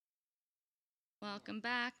Welcome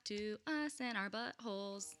back to us and our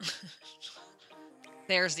buttholes.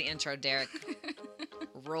 There's the intro, Derek.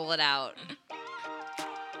 Roll it out.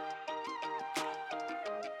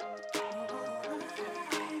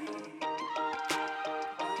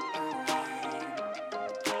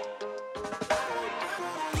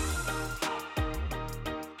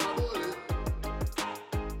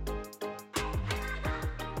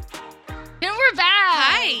 And we're back!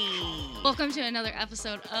 Hi. Welcome to another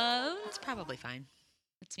episode of... It's probably fine.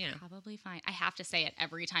 It's you know. probably fine. I have to say it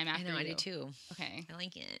every time I after know, I you. do too. Okay. I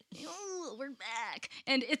like it. Ooh, we're back.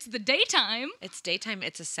 And it's the daytime. It's daytime.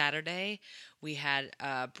 It's a Saturday. We had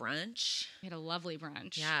brunch. We had a lovely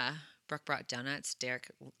brunch. Yeah. Brooke brought donuts.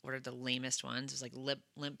 Derek ordered the lamest ones. It was like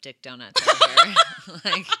limp dick donuts over here.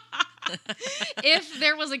 Like If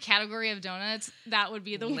there was a category of donuts, that would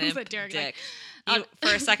be the ones limp that Derek dick. like.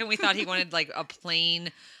 For a second, we thought he wanted like a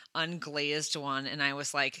plain, unglazed one, and I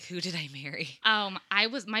was like, "Who did I marry?"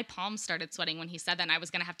 My palms started sweating when he said that, and I was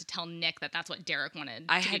gonna have to tell Nick that that's what Derek wanted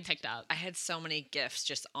to be picked up. I had so many gifts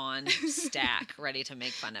just on stack, ready to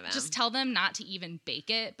make fun of him. Just tell them not to even bake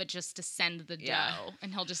it, but just to send the dough,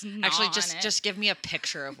 and he'll just gnaw Actually, on it. just give me a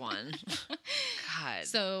picture of one. God.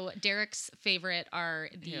 So Derek's favorite are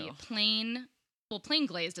the Ew. plain. Well, plain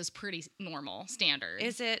glazed is pretty normal, standard.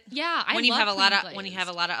 Is it? Yeah, I when you love have a lot plain of glazed. when you have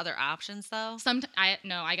a lot of other options though. I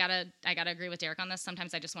gotta agree with Derek on this.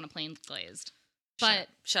 Sometimes I just want a plain glazed. But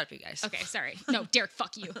shut up, you guys. okay, sorry. No, Derek,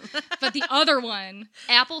 fuck you. But the other one,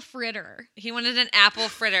 apple fritter. He wanted an apple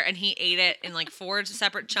fritter, and he ate it in like 4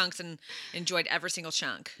 separate chunks and enjoyed every single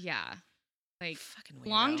chunk. Yeah, like Fucking weirdo.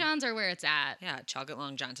 Long Johns are where it's at. Yeah, chocolate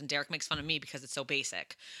Long Johns. And Derek makes fun of me because it's so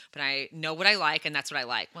basic. But I know what I like, and that's what I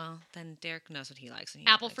like. Well, then Derek knows what he likes. And he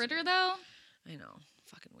Apple likes fritter, it. though, I know.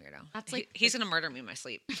 Fucking weirdo. That's like he's going to murder me in my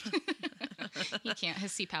sleep. he can't.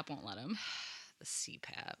 His CPAP won't let him. The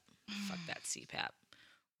CPAP. Fuck that CPAP.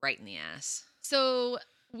 Right in the ass. So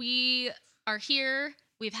we are here.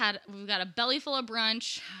 We've got a belly full of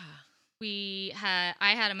brunch. I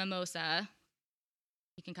had a mimosa.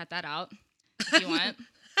 You can cut that out if you want.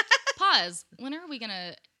 Pause. When are we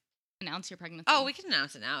gonna announce your pregnancy? Oh, we can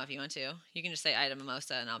announce it now if you want to. You can just say I had a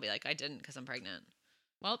mimosa, and I'll be like, I didn't because I'm pregnant.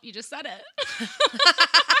 Well, you just said it.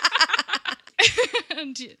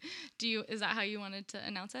 Is that how you wanted to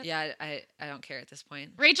announce it? Yeah, I don't care at this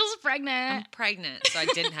point. Rachel's pregnant. I'm pregnant, so I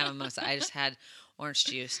didn't have a mimosa. I just had orange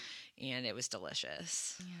juice, and it was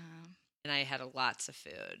delicious. Yeah. And I had lots of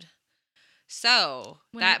food. So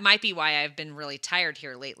that might be why I've been really tired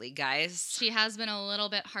here lately, guys. She has been a little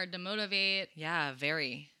bit hard to motivate. Yeah,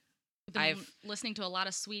 very. I've been listening to a lot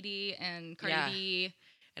of Sweetie and Cardi B.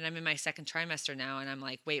 And I'm in my second trimester now, and I'm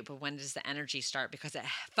like, wait, but when does the energy start? Because it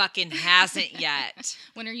fucking hasn't yet.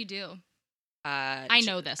 When are you due? I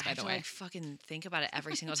know this, by the way. I fucking think about it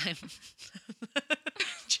every single time.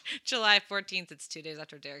 July 14th, it's 2 days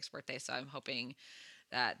after Derek's birthday, so I'm hoping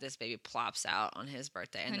that this baby plops out on his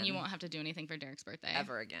birthday. And then you won't have to do anything for Derek's birthday.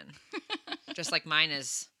 Ever again. Just like mine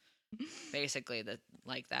is basically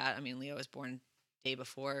like that. I mean, Leo was born day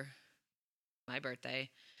before my birthday,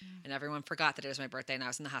 and everyone forgot that it was my birthday, and I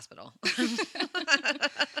was in the hospital.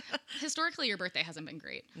 Historically, your birthday hasn't been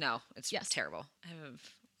great. No, it's terrible. I have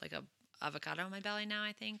like a avocado in my belly now,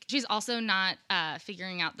 I think. She's also not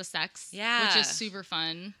figuring out the sex, which is super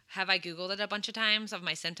fun. Have I Googled it a bunch of times of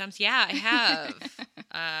my symptoms? Yeah, I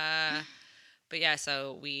have. But yeah,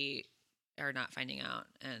 so we are not finding out,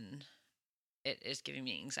 and it is giving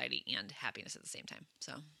me anxiety and happiness at the same time.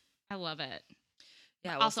 So I love it.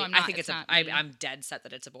 Yeah. Also, I think I'm dead set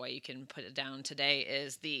that it's a boy. You can put it down. Today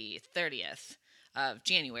is the 30th of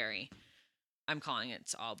January. I'm calling it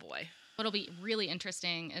it's all boy. What'll be really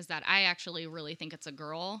interesting is that I actually really think it's a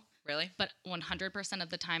girl. Really? But 100% of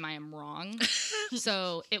the time I am wrong.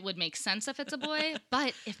 So it would make sense if it's a boy.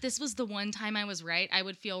 But if this was the one time I was right, I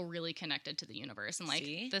would feel really connected to the universe. And like,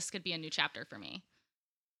 this could be a new chapter for me.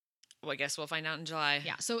 Well, I guess we'll find out in July.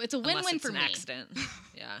 Yeah, so it's a win-win for me. Unless it's an accident.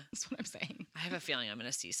 Yeah. That's what I'm saying. I have a feeling I'm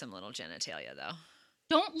going to see some little genitalia, though.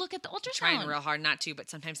 Don't look at the ultrasound. I'm trying real hard not to, but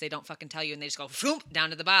sometimes they don't fucking tell you, and they just go floop down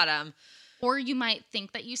to the bottom. Or you might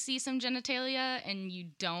think that you see some genitalia, and you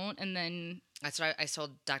don't, and then... That's what I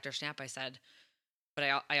told Dr. Schnapp, I said.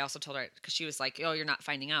 But I also told her, because she was like, oh, you're not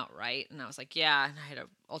finding out, right? And I was like, yeah. And I had an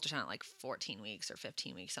ultrasound at like 14 weeks or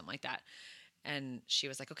 15 weeks, something like that. And she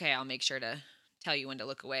was like, okay, I'll make sure to tell you when to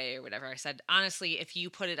look away or whatever. I said, honestly, if you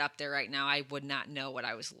put it up there right now, I would not know what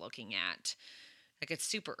I was looking at. Like, it's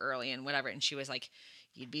super early and whatever. And she was like,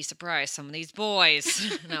 you'd be surprised, some of these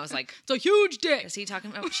boys. And I was like, it's a huge dick. Is he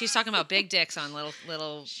talking about? She's talking about big dicks on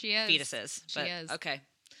little she is. fetuses. She is. Okay.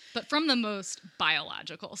 but from the most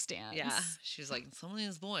biological stance. Yeah. She's like, some of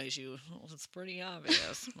these boys, it's pretty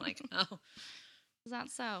obvious. I'm like, oh. Is that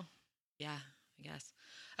so? Yeah, I guess.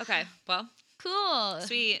 Okay, well. Cool.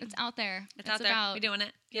 Sweet. It's out there. It's out there. We're doing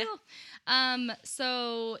it. Yeah. Cool.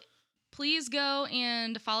 So please go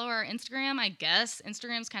and follow our Instagram. I guess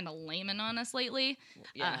Instagram's kind of laming on us lately.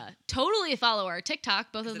 Yeah. Totally follow our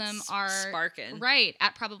TikTok. Both of them are sparking. Right,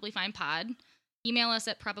 at Probably Fine Pod. Email us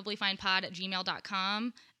at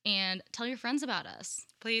probablyfinepod@gmail.com and tell your friends about us.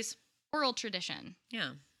 Please. Oral tradition.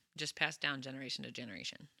 Yeah. Just passed down generation to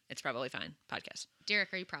generation. It's Probably Fine podcast.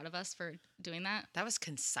 Derek, are you proud of us for doing that? That was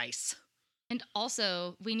concise. And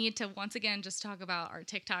also, we need to once again just talk about our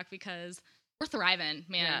TikTok because we're thriving,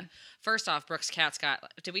 man. Yeah. First off, Brooke's cat's got.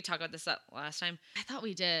 Did we talk about this last time? I thought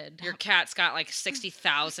we did. Your cat's got like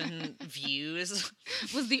 60,000 views.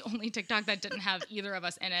 Was the only TikTok that didn't have either of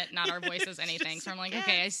us in it, not our voices, anything. So I'm like,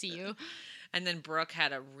 okay, I see you. And then Brooke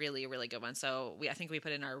had a really, really good one. So I think we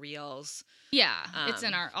put in our reels. Yeah, it's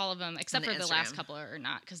in all of them, except for the last Instagram. couple are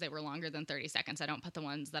not because they were longer than 30 seconds. I don't put the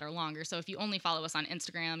ones that are longer. So if you only follow us on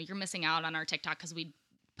Instagram, you're missing out on our TikTok because we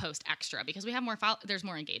post extra because we have more, there's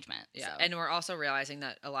more engagement. Yeah, so. and we're also realizing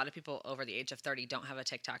that a lot of people over the age of 30 don't have a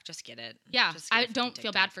TikTok. Just get it. Yeah, Just get I a don't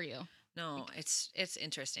feel bad TikTok. for you. No, it's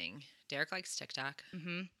interesting. Derek likes TikTok.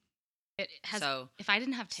 Mm-hmm. It has. So if I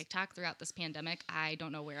didn't have TikTok throughout this pandemic, I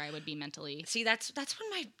don't know where I would be mentally. see, that's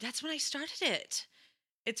when I started it.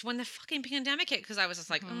 It's when the fucking pandemic hit because I was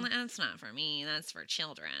just like, that's not for me. That's for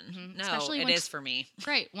children. Mm-hmm. No, Especially it is for me.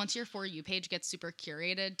 Right. Once your For You page gets super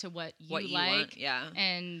curated to what you like, want, yeah.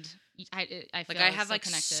 And I feel Like I have so like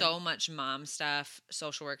connected. so much mom stuff,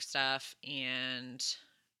 social work stuff, and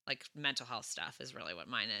like mental health stuff is really what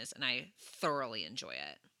mine is, and I thoroughly enjoy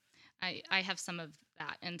it. I have some of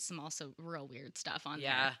that and some also real weird stuff on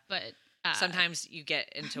Yeah. there. But sometimes you get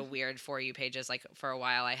into weird For You pages. Like for a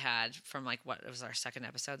while I had from like what it was our second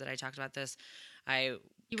episode that I talked about this. I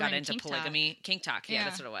you got were in into Kink polygamy. Kink Talk. Yeah, Yeah.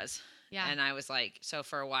 that's what it was. Yeah. And I was like, so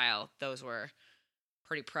for a while those were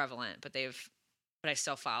pretty prevalent, but I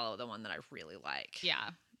still follow the one that I really like. Yeah.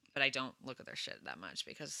 But I don't look at their shit that much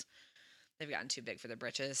because they've gotten too big for their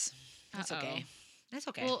britches. That's okay. That's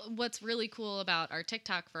okay. Well, what's really cool about our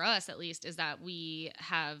TikTok for us, at least, is that we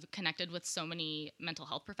have connected with so many mental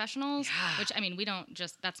health professionals, Yeah. which, I mean, we don't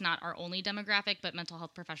just, that's not our only demographic, but mental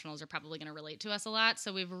health professionals are probably going to relate to us a lot.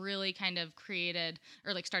 So we've really kind of created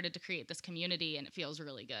or like started to create this community and it feels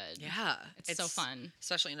really good. Yeah. It's so fun.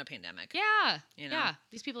 Especially in a pandemic. Yeah. You know? Yeah.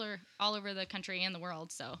 These people are all over the country and the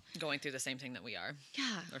world. So Going through the same thing that we are.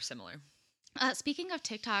 yeah. Or similar. Speaking of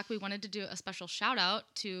TikTok, we wanted to do a special shout out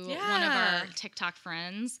to one of Yeah. our TikTok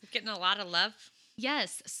friends. Getting a lot of love.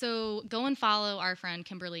 Yes. So go and follow our friend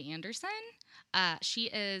Kimberly Anderson. She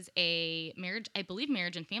is a marriage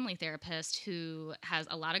and family therapist who has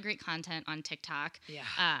a lot of great content on TikTok.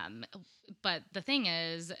 Yeah. But the thing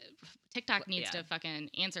is, TikTok needs Yeah. to fucking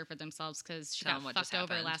answer for themselves because she Tell got 'em what just fucked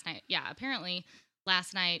over happened. last night. Yeah, apparently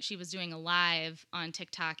last night she was doing a live on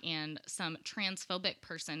TikTok and some transphobic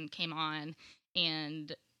person came on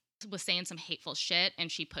and was saying some hateful shit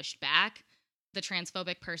and she pushed back. The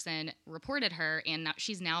transphobic person reported her and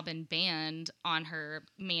she's now been banned on her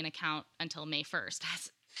main account until May 1st.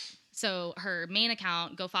 So her main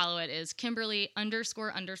account, go follow it, is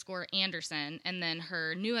Kimberly__Anderson. And then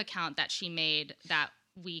her new account that she made that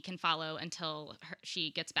we can follow until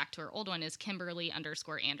she gets back to her old one is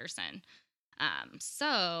Kimberly_Anderson.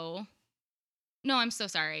 No, I'm so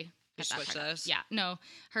sorry. You Cut that switch part out. those? Yeah, no.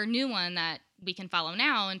 Her new one that we can follow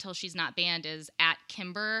now until she's not banned is at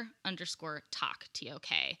Kimber_Talk,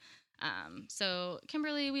 TOK. So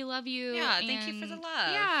Kimberly, we love you. Yeah, thank you for the and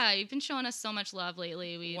love. Yeah, you've been showing us so much love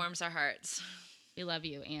lately. We Warms our hearts. love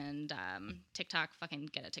you. And TikTok, fucking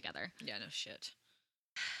get it together. Yeah, no shit.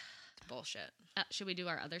 It's bullshit. Should we do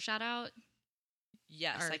our other shout out?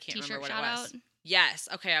 Yes, Our I can't t-shirt remember what shout it was. out? Yes.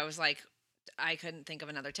 Okay, I was like, I couldn't think of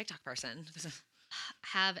another TikTok person.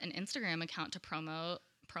 Have an Instagram account to promote.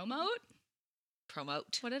 Promote.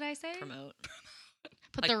 What did I say? Promote.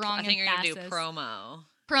 Put Like, the wrong I think you're going to do emphasis. promo.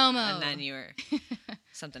 Promo. And then you were,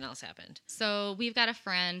 something else happened. So we've got a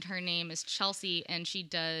friend. Her name is Chelsea, and she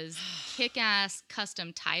does kick-ass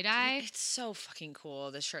custom tie-dye. It's so fucking cool,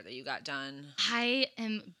 this shirt that you got done. I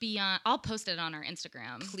am beyond. I'll post it on our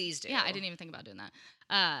Instagram. Please do. Yeah, I didn't even think about doing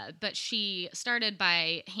that. But she started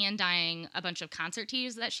by hand dyeing a bunch of concert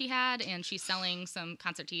tees that she had, and she's selling some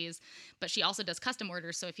concert tees. But she also does custom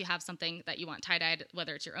orders. So if you have something that you want tie-dyed,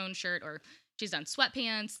 whether it's your own shirt or she's done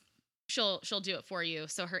sweatpants, she'll do it for you.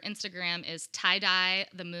 So her Instagram is tie-dye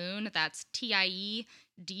the moon. That's TIEDYE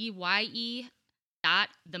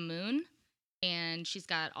 .the moon. and she's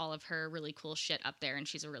got all of her really cool shit up there, and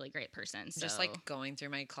she's a really great person. So Just like going through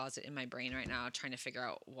my closet in my brain right now, trying to figure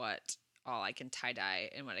out what all I can tie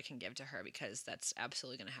dye and what I can give to her, because that's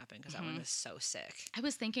absolutely going to happen, because that one is so sick. I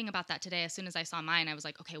was thinking about that today. As soon as I saw mine, I was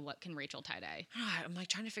like, okay, what can Rachel tie dye? I'm like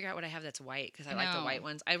trying to figure out what I have that's white, because I like the white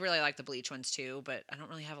ones. I really like the bleach ones too, but I don't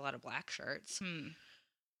really have a lot of black shirts.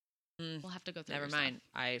 We'll have to go through. Never mind.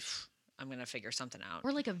 I'm going to figure something out.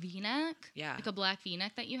 Or like a V-neck. Yeah. Like a black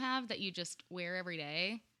V-neck that you have that you just wear every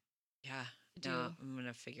day. Yeah. No, I'm going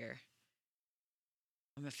to figure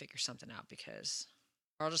something out, because,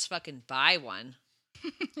 or I'll just fucking buy one.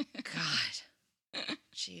 God.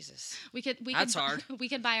 Jesus. That's hard. We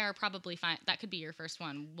could buy our Probably Fine. That could be your first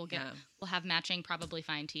one. We'll have matching Probably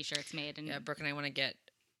Fine t-shirts made. And yeah, Brooke and I want to get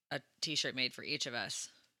a t-shirt made for each of us.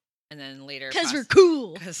 And then later, because we're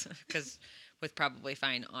cool. Because with Probably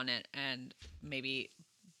Fine on it, and maybe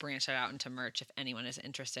branch that out into merch. If anyone is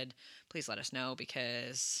interested, please let us know,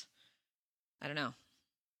 because I don't know.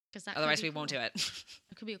 Otherwise, we won't do it.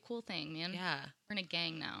 It could be a cool thing, man. Yeah. We're in a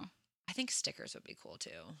gang now. I think stickers would be cool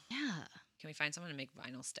too. Yeah. Can we find someone to make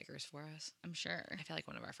vinyl stickers for us? I'm sure. I feel like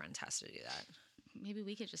one of our friends has to do that. Maybe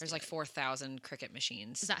we could just. There's like 4,000 Cricut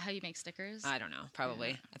machines. Is that how you make stickers? I don't know.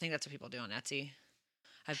 Probably. Yeah. I think that's what people do on Etsy.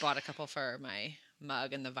 I've bought a couple for my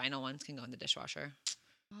mug, and the vinyl ones can go in the dishwasher.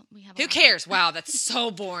 Well, we have. Who cares? Wow, that's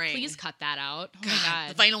so boring. Please cut that out. Oh my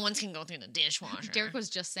God. The vinyl ones can go through the dishwasher. Derek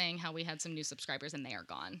was just saying how we had some new subscribers and they are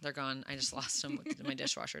gone. They're gone. I just lost them with my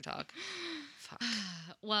dishwasher talk. Fuck.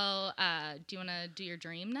 Well, do you want to do your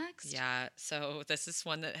dream next? Yeah. So this is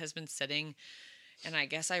one that has been sitting, and I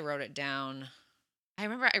guess I wrote it down. I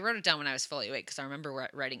remember I wrote it down when I was fully awake, because I remember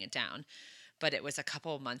writing it down. But it was a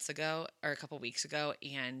couple months ago, or a couple weeks ago,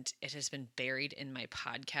 and it has been buried in my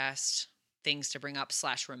podcast things to bring up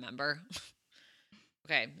 / remember.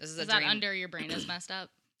 Okay, this is a dream. That under your brain is messed up?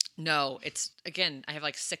 No, it's, again, I have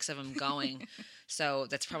like 6 of them going. So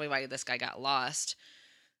that's probably why this guy got lost.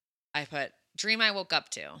 I put, dream I woke up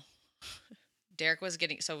to. Derek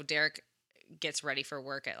gets ready for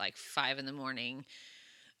work at like 5 a.m.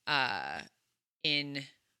 In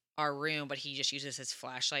our room, but he just uses his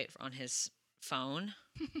flashlight on his phone.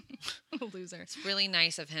 A loser. It's really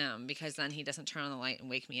nice of him, because then he doesn't turn on the light and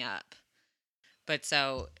wake me up. But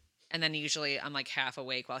so, and then usually I'm like half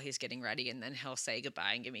awake while he's getting ready, and then he'll say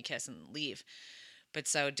goodbye and give me a kiss and leave. But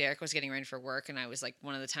so Derek was getting ready for work, and I was like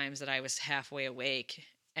one of the times that I was halfway awake,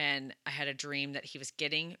 and I had a dream that he was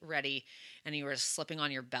getting ready and you were slipping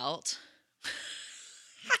on your belt.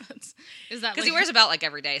 Is that because he wears a belt like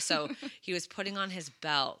every day? So he was putting on his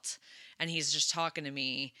belt, and he's just talking to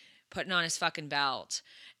me, putting on his fucking belt,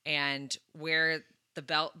 and where the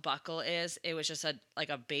belt buckle is, it was just a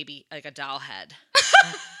doll head.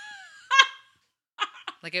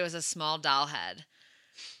 Like it was a small doll head.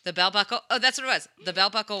 The belt buckle, oh, that's what it was. The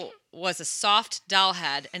belt buckle was a soft doll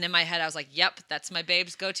head, and in my head I was like, yep, that's my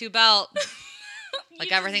babe's go-to belt.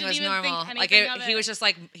 Like everything was normal. Like he was just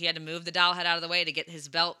like, he had to move the doll head out of the way to get his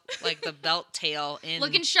belt, like the belt tail in.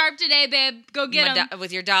 Looking sharp today, babe. Go get him.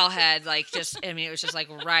 With your doll head, like just, I mean, it was just like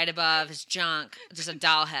right above his junk, just a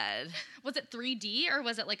doll head. Was it 3D or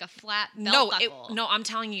was it like a flat belt buckle? No, I'm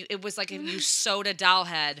telling you, it was like if you sewed a doll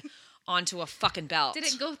head onto a fucking belt. Did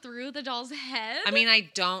it go through the doll's head? I mean, I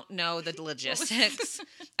don't know the logistics.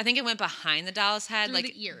 I think it went behind the doll's head. Through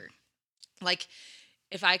the ear. Like,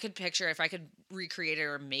 if I could recreate it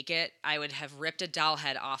or make it, I would have ripped a doll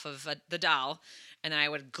head off of the doll, and then I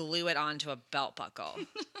would glue it onto a belt buckle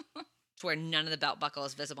to where none of the belt buckle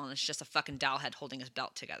is visible, and it's just a fucking doll head holding his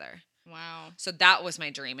belt together. Wow. So that was my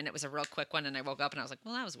dream, and it was a real quick one, and I woke up, and I was like,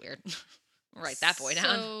 well, that was weird. Write that boy down.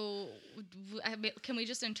 So can we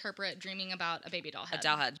just interpret dreaming about a baby doll head? A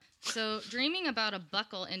doll head. So dreaming about a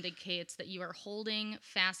buckle indicates that you are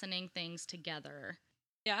fastening things together.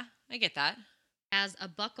 Yeah, I get that. As a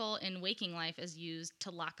buckle in waking life is used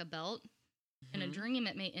to lock a belt, in a dream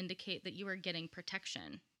it may indicate that you are getting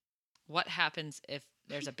protection. What happens if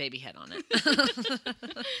there's a baby head on it?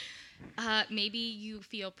 Maybe you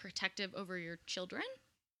feel protective over your children?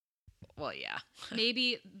 Well, yeah.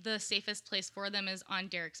 Maybe the safest place for them is on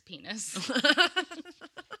Derek's penis.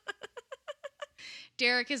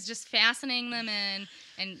 Derek is just fastening them in,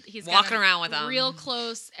 and he's walking around with them real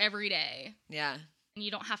close every day. Yeah. And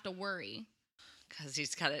you don't have to worry. Because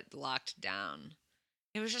he's got it locked down.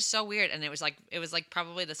 It was just so weird, and it was like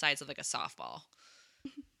probably the size of like a softball.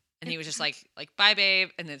 And he was just like bye, babe,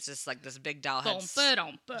 and it's just like this big doll head.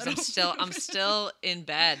 I'm still in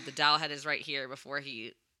bed. The doll head is right here before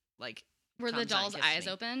he like. Were the doll's eyes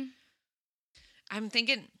open? I'm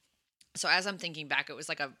thinking. So as I'm thinking back, it was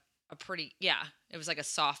like a pretty, yeah. It was like a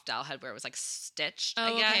soft doll head where it was like stitched.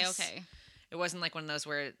 I guess. Okay. It wasn't like one of those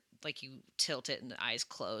where like you tilt it and the eyes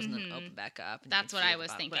close and then open back up. And That's you what feel I the was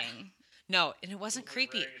bottom. thinking. No, and it wasn't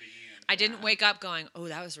creepy. I didn't wake up going, oh,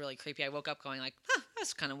 that was really creepy. I woke up going like, huh,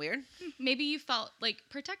 that's kind of weird. Maybe you felt like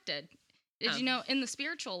protected. Did Oh. you know in the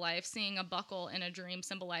spiritual life, seeing a buckle in a dream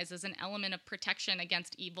symbolizes an element of protection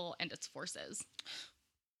against evil and its forces?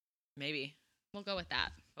 Maybe. We'll go with that.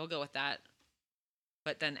 We'll go with that.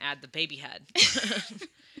 But then add the baby head.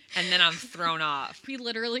 And then I'm thrown off. We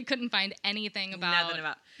literally couldn't find anything Nothing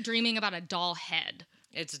about dreaming about a doll head.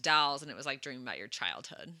 it's dolls, and it was like dreaming about your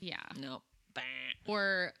childhood. Yeah. Nope. Bah.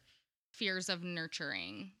 Or fears of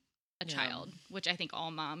nurturing a Yeah. child, which I think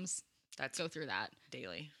all moms That's go through that.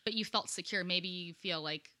 daily. But you felt secure. Maybe you feel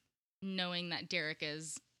like knowing that Derek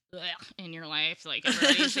is in your life, like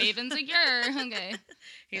everybody's safe and secure. Okay.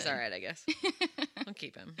 He's Good. all right, I guess. I'll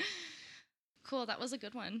keep him. Cool. That was a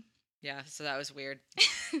good one. Yeah, so that was weird.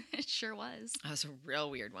 It sure was. That was a real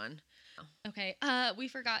weird one. Okay. We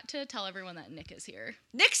forgot to tell everyone that Nick is here.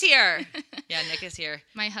 Nick's here. Yeah, Nick is here.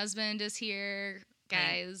 My husband is here, Hi.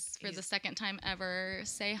 guys, for the He's- second time ever.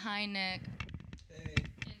 Say hi, Nick. Hey.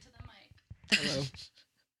 Into the mic. Hello.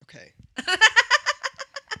 Okay.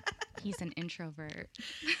 He's an introvert.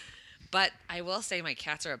 But I will say my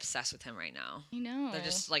cats are obsessed with him right now. I know. They're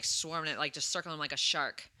just like swarming it, like just circling him like a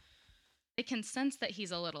shark. They can sense that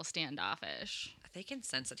he's a little standoffish. They can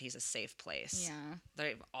sense that he's a safe place. Yeah.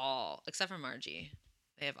 They've all, except for Margie,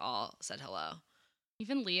 they have all said hello.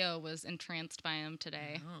 Even Leo was entranced by him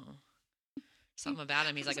today. Oh. Something about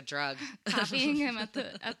him, he's like a drug. Copying him at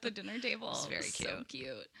the dinner table. It's very So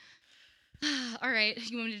cute. All right,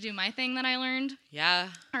 you want me to do my thing that I learned? Yeah.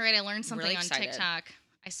 All right, I learned something really on excited. TikTok.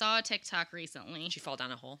 I saw a TikTok recently. Did you fall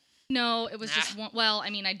down a hole? No, it was Nah. just one. Well, I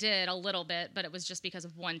mean, I did a little bit, but it was just because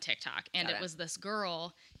of one TikTok. And Got it it. was this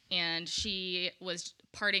girl, and she was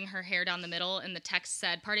parting her hair down the middle, and the text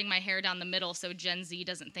said, "Parting my hair down the middle so Gen Z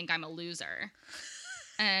doesn't think I'm a loser."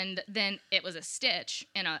 And then it was a stitch,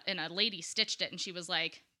 and a lady stitched it, and she was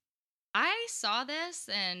like, "I saw this,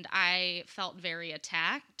 and I felt very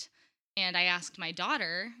attacked." And I asked my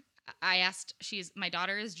daughter. My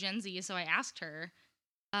daughter is Gen Z, so I asked her,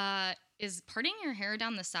 is parting your hair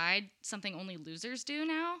down the side something only losers do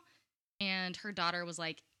now? And her daughter was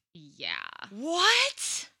like, yeah.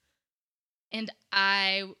 What? And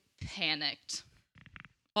I panicked.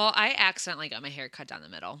 Well, I accidentally got my hair cut down the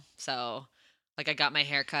middle. So, like, I got my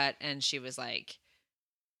hair cut, and she was like,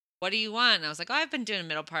 what do you want? And I was like, oh, I've been doing the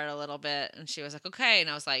middle part a little bit. And she was like, okay. And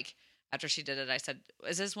I was like, after she did it, I said,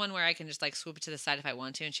 is this one where I can just, like, swoop it to the side if I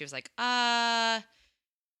want to? And she was like,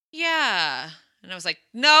 yeah. And I was like,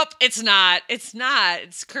 nope, it's not. It's not.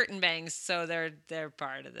 It's curtain bangs, so they're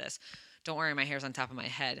part of this. Don't worry, my hair's on top of my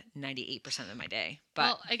head 98% of my day. But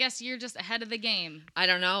Well, I guess you're just ahead of the game I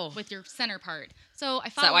don't know. with your center part. So I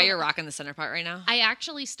Is that why followed- you're rocking the center part right now? I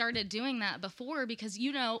actually started doing that before because,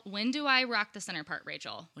 when do I rock the center part,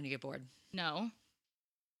 Rachel? When you get bored. No.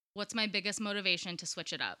 What's my biggest motivation to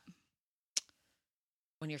switch it up?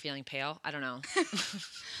 When you're feeling pale? I don't know.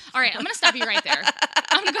 All right, I'm going to stop you right there.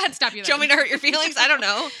 I'm going to go ahead and stop you Do you there. want me to hurt your feelings? I don't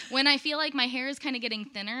know. When I feel like my hair is kind of getting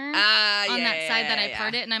thinner on Yeah, that side that I yeah.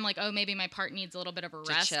 part it, and I'm like, oh, maybe my part needs a little bit of a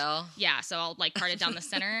To rest. chill. Yeah, so I'll like part it down the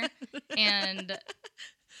center. And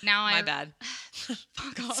now My bad.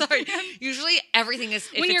 Fuck off. Sorry. man. Usually everything is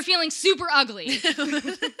When you're feeling super ugly.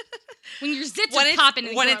 When your zits are popping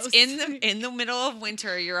and when gross. it's in the middle of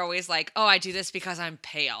winter, you're always like, oh, I do this because I'm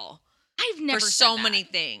pale. I've never For said so that. many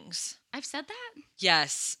things. I've said that?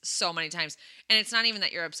 Yes, so many times. And it's not even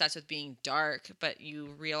that you're obsessed with being dark, but you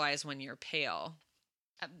realize when you're pale.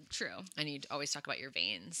 True. And you always talk about your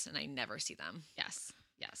veins, and I never see them. Yes.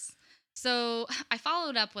 So I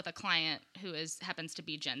followed up with a client who happens to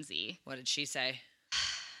be Gen Z. What did she say?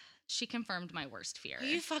 She confirmed my worst fear. Are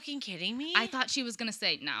you fucking kidding me? I thought she was going to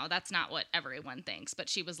say, no, that's not what everyone thinks. But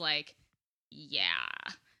she was like, yeah.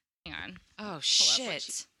 Hang on. Oh, Pull up what shit.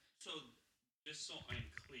 she- So, just so I'm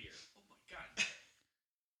clear. Oh my god.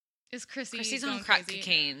 Is Chrissy's going on crack crazy?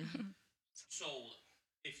 cocaine. So,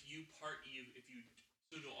 if you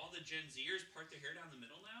so do all the Gen Zers part their hair down the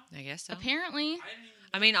middle now? I guess so. Apparently. I didn't even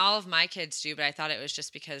I mean, all of my kids do, but I thought it was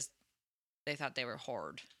just because they thought they were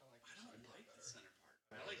hard. I don't like the center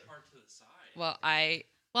part. I like part to the side. Well,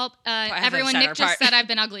 Well, have a everyone, center Nick just part. said I've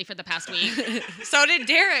been ugly for the past week. so did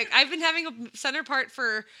Derek. I've been having a center part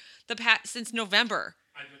for since November.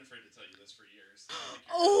 I've been afraid to tell you this for years. I like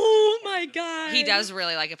your Oh part my to the God. side. He does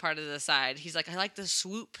really like a part of the side. He's like, I like the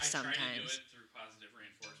swoop I try to do sometimes. it through positive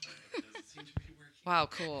reinforcement, but it doesn't seem to be working. Wow,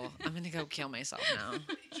 cool. I'm gonna go kill myself now.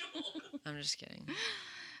 Rachel. I'm just kidding.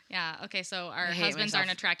 Yeah. Okay. So our I hate husbands myself.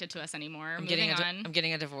 aren't attracted to us anymore. I'm Moving getting on. I'm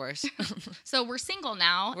getting a divorce. So we're single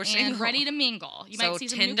now. We're and single. ready to mingle. You so might see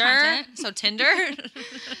some Tinder. new content. So Tinder.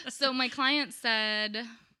 So my client said,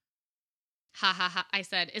 ha ha ha. I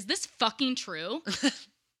said, is this fucking true?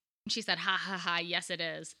 And she said, ha ha ha, yes it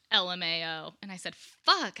is. LMAO. And I said,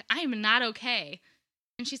 fuck, I am not okay.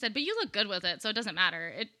 And she said, but you look good with it, so it doesn't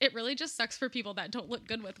matter. It really just sucks for people that don't look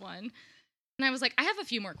good with one. And I was like, I have a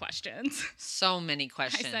few more questions. So many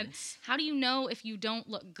questions. I said, how do you know if you don't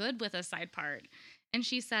look good with a side part? And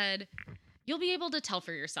she said, you'll be able to tell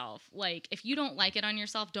for yourself. Like, if you don't like it on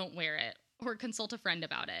yourself, don't wear it. Or consult a friend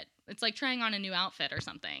about it. It's like trying on a new outfit or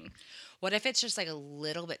something. What if it's just like a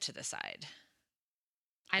little bit to the side?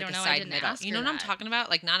 I Like don't a know. side I didn't middle. ask You her know what I'm that. talking about?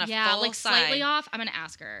 Like not a Yeah, full like side. slightly off. I'm gonna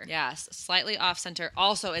ask her. Yes, slightly off center.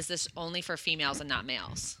 Also, is this only for females and not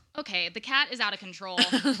males? Okay, the cat is out of control.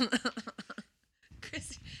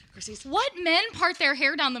 Chrissy's. What men part their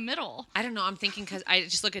hair down the middle? I don't know. I'm thinking because I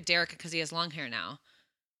just look at Derek because he has long hair now.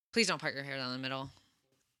 Please don't part your hair down the middle.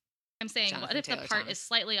 I'm saying, what Jonathan if the Taylor part Thomas. is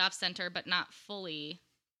slightly off center but not fully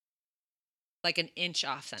Like an inch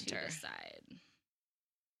off to center. the side?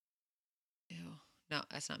 Ew. No,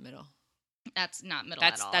 that's not middle. That's not middle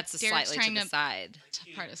That's at all. that's the Derek's slightly trying to the side.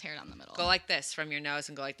 to part his hair down the middle. Go like this from your nose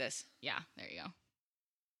and go like this. Yeah, there you go.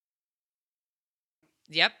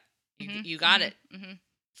 Yep. You got it. Mm-hmm.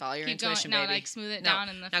 Follow your Keep going. intuition, Now, baby. like smooth it No, down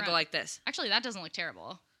in the now front. go like this. Actually, that doesn't look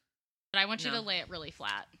terrible. But I want you No. to lay it really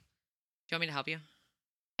flat. Do you want me to help you?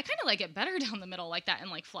 I kind of like it better down the middle like that and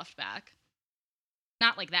like fluffed back.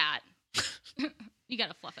 Not like that. You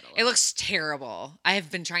gotta fluff it a little. It looks terrible. I have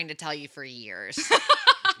been trying to tell you for years.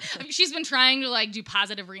 I mean, she's been trying to like do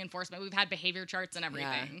positive reinforcement. We've had behavior charts and Yeah.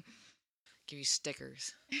 everything. Give you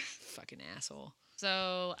stickers. Fucking asshole.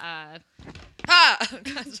 So Ah!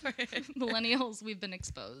 God, sorry. millennials, we've been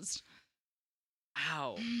exposed.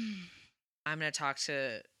 Ow. I'm going to talk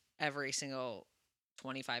to every single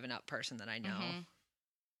 25 and up person that I know. Mhm.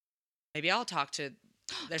 Maybe I'll talk to,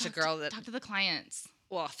 there's a girl that, talk to the clients.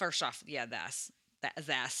 well, first off, yeah, that.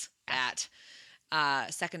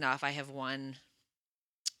 Second off, I have one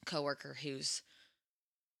coworker who's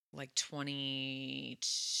like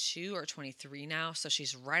 22 or 23 now. So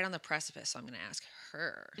she's right on the precipice. So I'm going to ask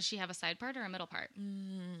her. Does she have a side part or a middle part?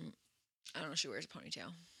 I don't know. She wears a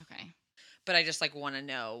ponytail. Okay. But I just like want to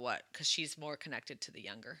know what, because she's more connected to the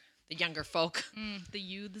younger folk, The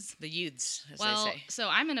youths. the youths, as Well, they say. so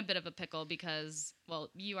I'm in a bit of a pickle because, well,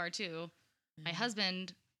 you are too. My Mhm.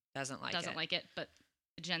 husband Doesn't like doesn't it. like it, but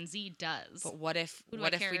Gen Z does. But what if Who do we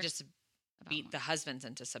I care just about beat more? the husbands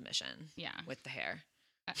into submission Yeah. with the hair?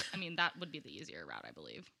 I mean, that would be the easier route, I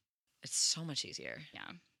believe. It's so much easier. Yeah.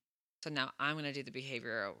 So now I'm gonna do the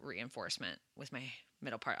behavioral reinforcement with my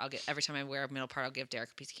middle part. Every time I wear a middle part, I'll give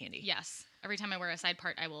Derek a piece of candy. Yes. Every time I wear a side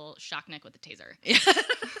part, I will shock Nick with a taser. Yeah.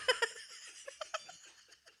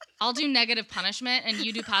 I'll do negative punishment and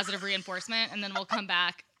you do positive reinforcement, and then we'll come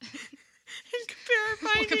back. And compare our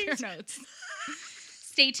We'll findings. compare notes.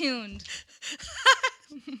 Stay tuned.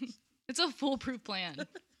 It's a foolproof plan.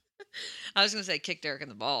 I was gonna say kick Derek in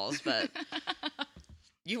the balls, but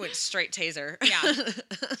you went straight taser. Yeah.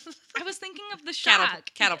 I was thinking of the cattle,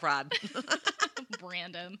 shock. cattle prod.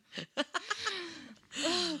 Brandon.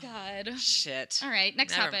 Oh, God. Shit. All right,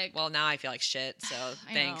 next topic. Well, now I feel like shit. So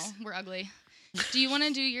I thanks. know, we're ugly. Do you want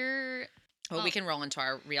to do your... Well, we can roll into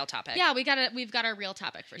our real topic. Yeah, we've got our real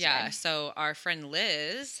topic for Yeah. today. So our friend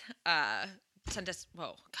Liz sent us.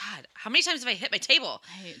 Whoa, God! How many times have I hit my table?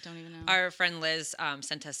 I don't even know. Our friend Liz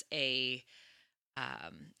sent us a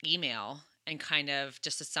email and kind of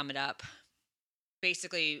just to sum it up,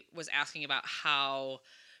 basically was asking about how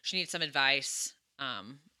she needs some advice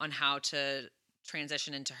on how to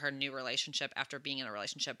transition into her new relationship after being in a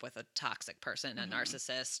relationship with a toxic person, a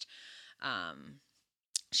narcissist.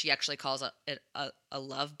 She actually calls it a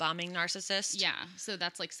love bombing narcissist. Yeah, so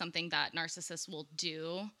that's like something that narcissists will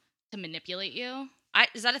do to manipulate you.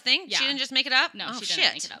 Is that a thing? Yeah. She didn't just make it up? No, Oh, she shit.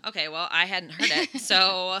 didn't make it up. Okay, well, I hadn't heard it,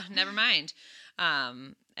 so never mind.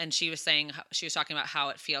 And she was saying, she was talking about how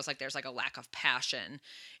it feels like there's like a lack of passion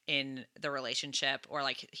in the relationship, or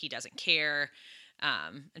like he doesn't care.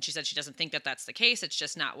 And she said she doesn't think that that's the case. It's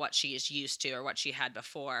just not what she is used to or what she had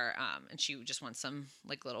before. And she just wants some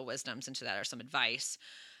like little wisdoms into that or some advice.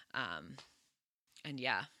 And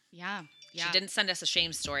yeah. Yeah. She didn't send us a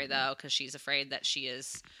shame story though, because she's afraid that she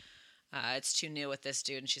is, it's too new with this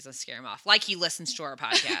dude and she's gonna scare him off. Like he listens to our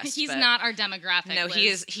podcast. He's but not our demographic. No,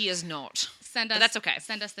 Liz. he is not. Send but us. that's okay.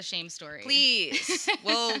 Send us the shame story. Please.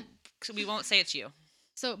 We won't say it's you.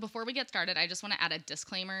 So before we get started, I just want to add a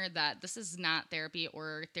disclaimer that this is not therapy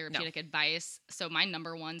or therapeutic advice. So my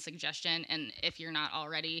number one suggestion, and if you're not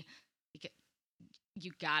already,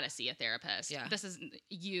 you gotta see a therapist. Yeah. This is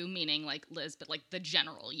you, meaning like Liz, but like the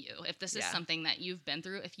general you. If this is Yeah. something that you've been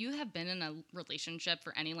through, if you have been in a relationship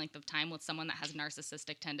for any length of time with someone that has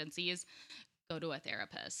narcissistic tendencies, go to a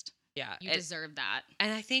therapist. Yeah. You deserve that.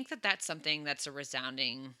 And I think that that's something that's a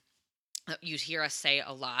resounding, you hear us say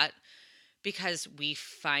a lot, because we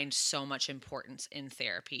find so much importance in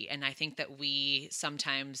therapy. And I think that we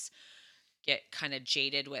sometimes get kind of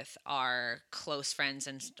jaded with our close friends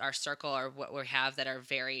and our circle, or what we have that are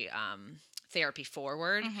very therapy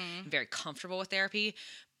forward, Mhm. very comfortable with therapy.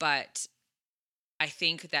 But I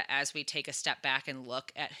think that as we take a step back and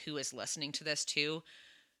look at who is listening to this too,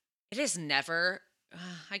 it is never,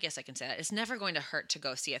 I guess I can say that, it's never going to hurt to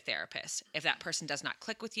go see a therapist. If that person does not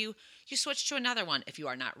click with you, you switch to another one. If you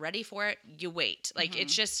are not ready for it, you wait. Like,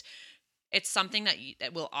 it's just, it's something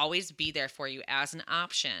that will always be there for you as an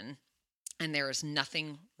option. And there is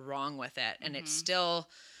nothing wrong with it. And it's still,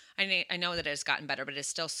 I know that it's gotten better, but it's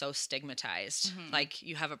still so stigmatized. Like,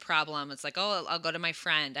 you have a problem, it's like, oh, I'll go to my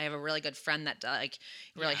friend. I have a really good friend that like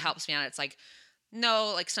really helps me out. It's like,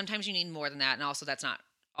 no, like sometimes you need more than that. And also that's not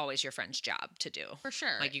always your friend's job to do. For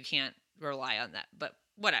sure. Like, you can't rely on that, but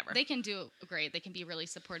whatever. They can do great. They can be really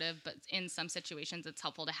supportive, but in some situations it's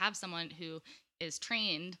helpful to have someone who is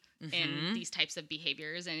trained in these types of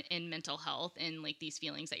behaviors and in mental health and like these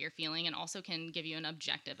feelings that you're feeling, and also can give you an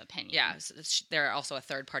objective opinion. Yeah. So they're also a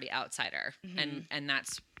third party outsider. And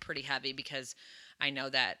that's pretty heavy, because I know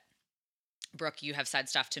that Brooke, you have said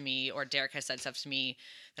stuff to me, or Derek has said stuff to me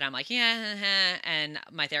that I'm like, yeah, and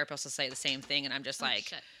my therapist will say the same thing. And I'm just like,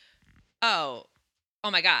 shit. oh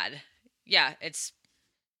my God. Yeah, it's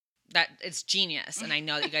genius. And I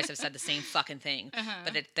know that you guys have said the same fucking thing,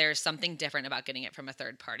 but there's something different about getting it from a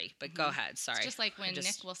third party. But go ahead. Sorry. It's just like when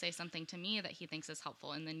Nick will say something to me that he thinks is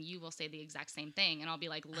helpful, and then you will say the exact same thing, and I'll be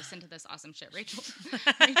like, listen to this awesome shit Rachel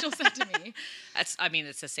said to me.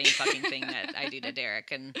 It's the same fucking thing that I do to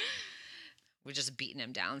Derek, and we're just beating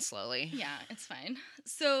him down slowly. Yeah, it's fine.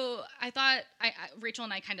 So I thought Rachel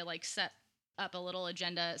and I kind of like set up a little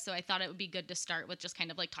agenda. So I thought it would be good to start with just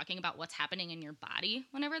kind of like talking about what's happening in your body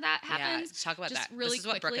whenever that happens. Yeah, talk about just that. Really this is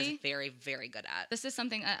what Brooke quickly. is very, very good at. This is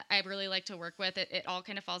something that I really like to work with. It all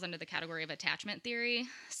kind of falls under the category of attachment theory.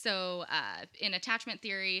 So in attachment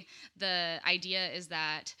theory, the idea is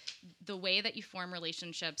that the way that you form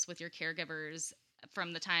relationships with your caregivers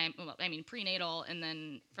from the time, prenatal, and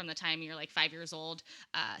then from the time you're like 5 years old,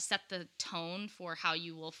 set the tone for how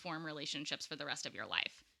you will form relationships for the rest of your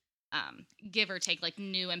life. Give or take, like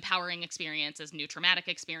new empowering experiences, new traumatic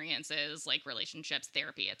experiences, like relationships,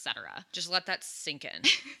 therapy, etc. Just let that sink in.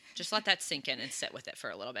 Just let that sink in and sit with it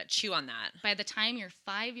for a little bit. Chew on that. By the time you're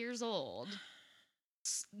 5 years old,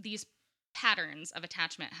 these patterns of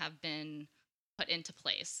attachment have been put into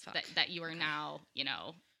place that you are now,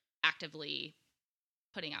 actively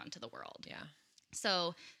putting out into the world. Yeah.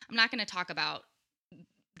 So I'm not going to talk about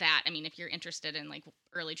that. I mean, if you're interested in like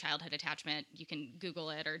early childhood attachment, you can Google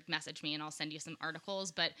it or message me and I'll send you some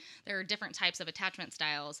articles. But there are different types of attachment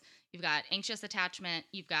styles. You've got anxious attachment,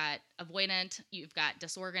 you've got avoidant, you've got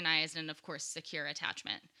disorganized, and of course, secure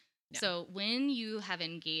attachment. Yeah. So when you have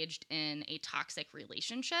engaged in a toxic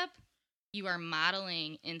relationship, you are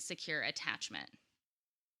modeling insecure attachment.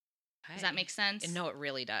 Okay. Does that make sense? No, it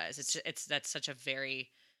really does. That's such a very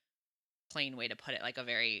plain way to put it, like a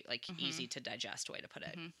very easy to digest way to put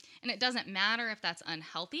it. And it doesn't matter if that's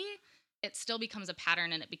unhealthy, it still becomes a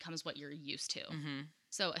pattern and it becomes what you're used to.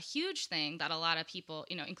 So a huge thing that a lot of people,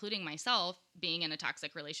 including myself, being in a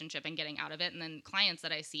toxic relationship and getting out of it, and then clients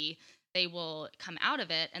that I see, they will come out of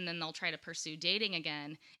it and then they'll try to pursue dating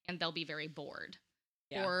again and they'll be very bored.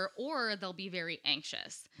 Yeah. Or they'll be very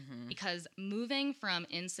anxious because moving from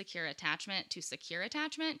insecure attachment to secure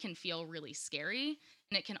attachment can feel really scary,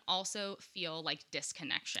 and it can also feel like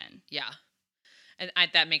disconnection. Yeah. And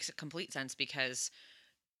that makes complete sense, because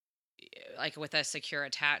like with a secure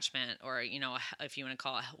attachment, or, if you want to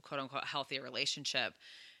call it a quote unquote healthy relationship,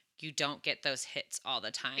 you don't get those hits all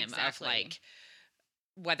the time. Exactly. Of like,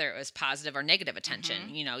 whether it was positive or negative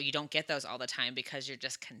attention, you don't get those all the time because you're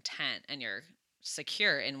just content and you're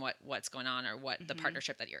secure in what's going on, or what the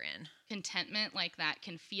partnership that you're in. Contentment like that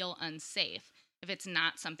can feel unsafe if it's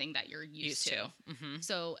not something that you're used to.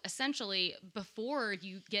 So essentially, before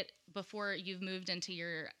you've moved into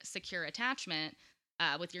your secure attachment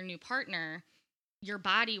with your new partner, your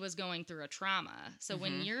body was going through a trauma. So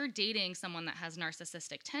when you're dating someone that has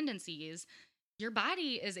narcissistic tendencies, your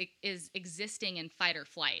body is existing in fight or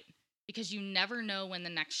flight, because you never know when the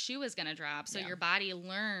next shoe is going to drop. So Yeah. your body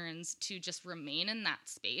learns to just remain in that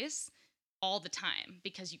space all the time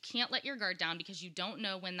because you can't let your guard down because you don't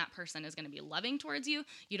know when that person is going to be loving towards you.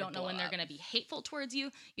 You don't know when they're going to be hateful towards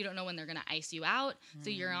you. You don't know when they're going to ice you out. So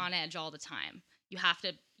you're on edge all the time. You have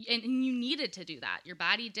to, and you needed to do that. Your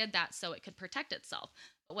body did that so it could protect itself.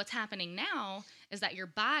 But what's happening now is that your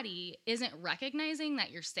body isn't recognizing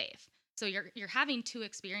that you're safe. So you're having two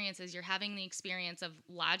experiences. You're having the experience of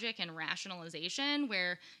logic and rationalization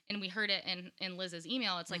where, and we heard it in Liz's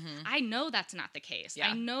email, it's like, I know that's not the case. Yeah.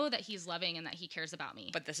 I know that he's loving and that he cares about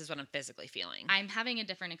me. But this is what I'm physically feeling. I'm having a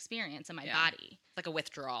different experience in my Yeah. body. It's like a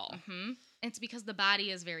withdrawal. It's because the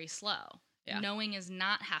body is very slow. Yeah. Knowing is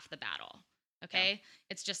not half the battle. Okay?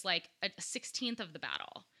 It's just like a 16th of the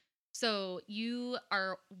battle. So you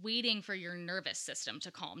are waiting for your nervous system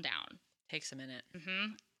to calm down. Takes a minute.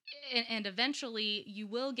 And eventually you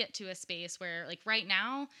will get to a space where, like right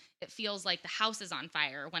now, it feels like the house is on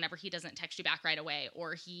fire whenever he doesn't text you back right away,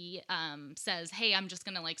 or he says, hey, I'm just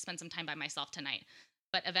going to like spend some time by myself tonight.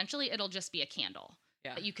 But eventually it'll just be a candle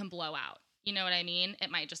that you can blow out. You know what I mean?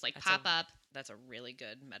 It might just like pop up. That's a really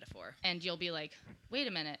good metaphor. And you'll be like, wait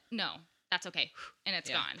a minute. No, that's okay. And it's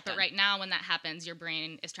gone. But done. right now, when that happens, your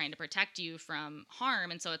brain is trying to protect you from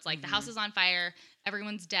harm. And so it's like the house is on fire.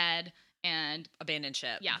 Everyone's dead. And Abandoned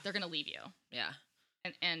ship. yeah, they're going to leave you. Yeah.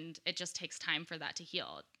 And it just takes time for that to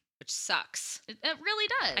heal. Which sucks. It really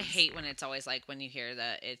does. I hate when it's always like when you hear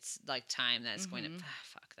that it's like time that's going to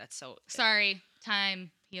fuck. That's so Sorry,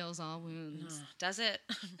 time heals all wounds. Does it?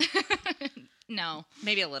 No.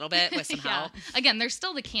 Maybe a little bit with some Yeah. help. Again, there's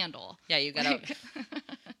still the candle. Yeah, you gotta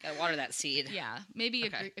water that seed. Yeah, maybe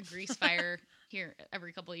Okay. a grease fire here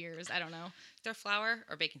every couple of years. I don't know. Is there flour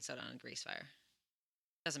or baking soda on a grease fire?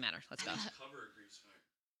 Doesn't matter. Let's go. Cover a grease fire,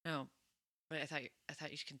 No, but I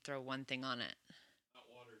thought you can throw one thing on it. not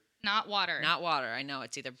water. Not water. Not water. I know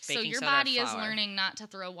it's either baking so your soda body or is flour. learning not to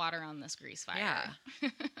throw water on this grease fire. Yeah.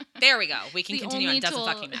 There we go. We can The continue on. only Doesn't tool-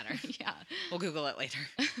 fucking matter. Yeah. We'll Google it later.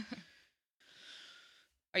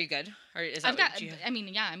 Are you good? Or is that I've got. what you... I mean,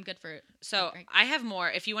 yeah, I'm good for. So right. I have more.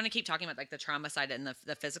 If you want to keep talking about like the trauma side and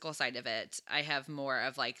the physical side of it, I have more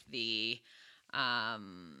of like the,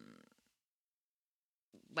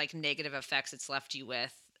 like negative effects it's left you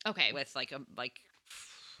with. Okay. With like like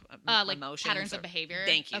emotions patterns or- of behavior.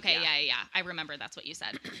 Thank you. Okay, yeah. I remember that's what you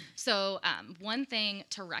said. So, one thing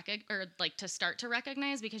to to start to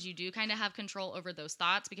recognize, because you do kind of have control over those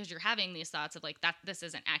thoughts, because you're having these thoughts of like that this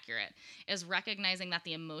isn't accurate, is recognizing that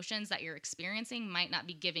the emotions that you're experiencing might not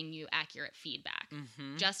be giving you accurate feedback.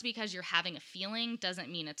 Mhm. Just because you're having a feeling doesn't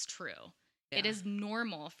mean it's true. It Yeah. is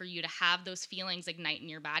normal for you to have those feelings ignite in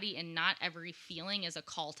your body, and not every feeling is a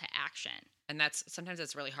call to action. And sometimes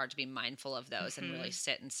it's really hard to be mindful of those and really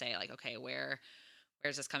sit and say like, okay, where's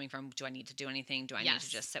this coming from? Do I need to do anything? Do I need to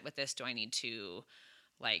just sit with this? Do I need to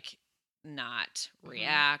like not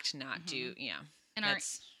react, not do, And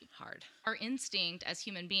that's hard. our instinct as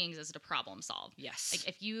human beings is to problem solve. Yes. Like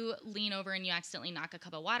if you lean over and you accidentally knock a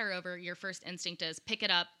cup of water over, your first instinct is pick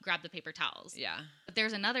it up, grab the paper towels. Yeah. But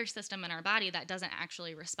there's another system in our body that doesn't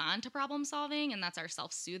actually respond to problem solving, and that's our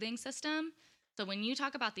self-soothing system. So when you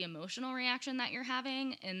talk about the emotional reaction that you're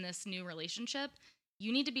having in this new relationship,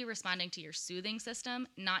 you need to be responding to your soothing system,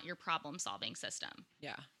 not your problem solving system.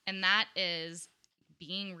 Yeah. And that is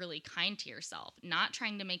being really kind to yourself, not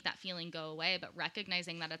trying to make that feeling go away, but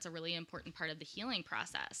recognizing that it's a really important part of the healing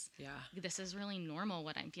process. Yeah. This is really normal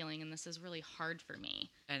what I'm feeling, and this is really hard for me.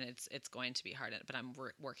 And it's going to be hard, but I'm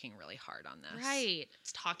working really hard on this. Right.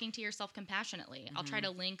 It's talking to yourself compassionately. I'll try to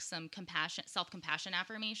link some self-compassion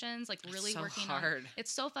affirmations, like really so working hard. on.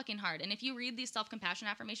 It's so fucking hard. And if you read these self-compassion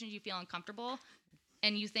affirmations, you feel uncomfortable,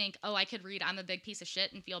 and you think, oh, I could read I'm a big piece of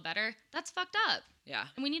shit and feel better. That's fucked up. Yeah.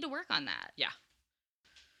 And we need to work on that. Yeah.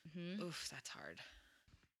 Mm-hmm. Oof, that's hard.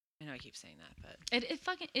 I know I keep saying that, but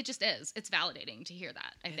It just is. It's validating to hear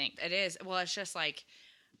that, I think. it is. Well, it's just like,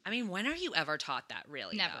 I mean, when are you ever taught that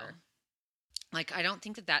really? Never. Though? Like, I don't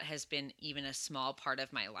think that has been even a small part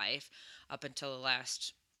of my life up until the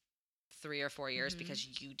last 3 or 4 years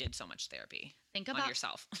because you did so much therapy Think on about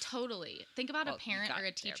yourself. Totally. Think about Well, a you parent got or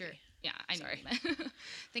a teacher. therapy. Yeah, I know. Sorry.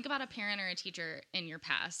 Think about a parent or a teacher in your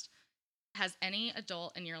past. Has any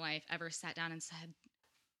adult in your life ever sat down and said,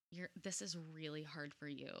 this is really hard for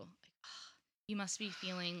you. Like, you must be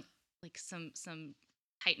feeling like some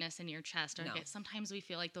tightness in your chest, or No. like, sometimes we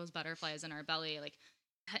feel like those butterflies in our belly. Like,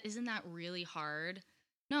 isn't that really hard?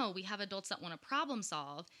 No, we have adults that want to problem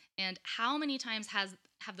solve. And how many times have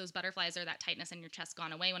those butterflies or that tightness in your chest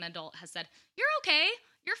gone away when an adult has said, "You're okay,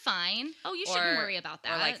 you're fine. Oh, you shouldn't worry about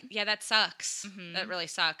that." Or like, yeah, that sucks. Mhm. That really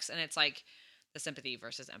sucks. And it's like, the sympathy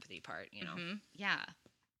versus empathy part, you know. Yeah.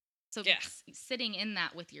 So Yeah. sitting in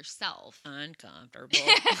that with yourself. Uncomfortable.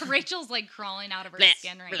 Rachel's like crawling out of her Bleh,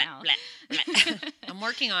 skin right bleh, now. bleh, bleh. I'm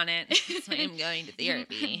working on it. That's why I'm going to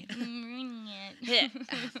therapy. My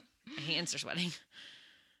hands are sweating.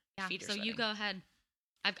 Yeah, Feet are so you sweating. go ahead.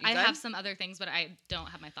 I good? have some other things, but I don't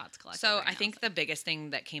have my thoughts collected. So right I now, think so. the biggest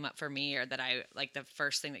thing that came up for me, or that I like, the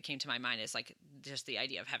first thing that came to my mind is like just the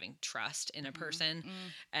idea of having trust in a person.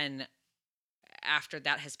 And after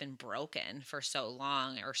that has been broken for so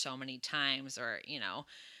long or so many times, or, you know,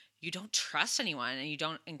 you don't trust anyone, and you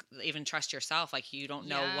don't even trust yourself. Like, you don't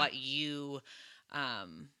know what you,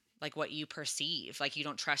 like what you perceive. Like, you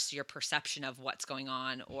don't trust your perception of what's going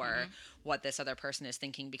on, or what this other person is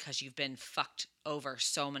thinking, because you've been fucked over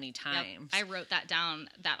so many times. Yep. I wrote that down,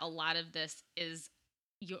 that a lot of this is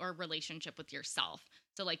your relationship with yourself.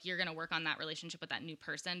 So like, you're going to work on that relationship with that new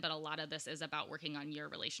person, but a lot of this is about working on your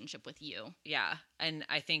relationship with you. Yeah. And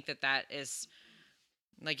I think that is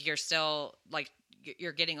like, you're still like,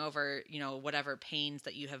 you're getting over, you know, whatever pains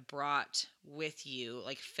that you have brought with you,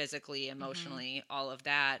 like physically, emotionally, all of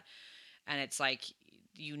that. And it's like,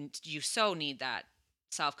 you so need that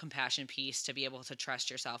self-compassion piece to be able to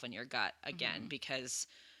trust yourself and your gut again, because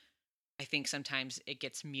I think sometimes it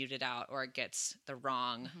gets muted out, or it gets the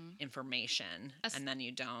wrong information, and then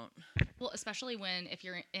you don't. Well, especially if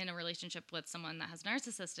you're in a relationship with someone that has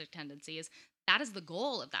narcissistic tendencies, that is the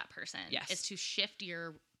goal of that person. Yes. Is to shift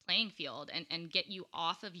your playing field and get you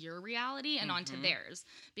off of your reality and onto theirs,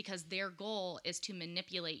 because their goal is to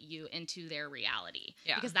manipulate you into their reality.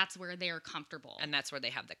 Yeah. Because that's where they're comfortable. And that's where they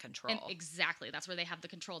have the control. And exactly. That's where they have the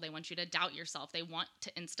control. They want you to doubt yourself. They want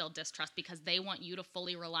to instill distrust, because they want you to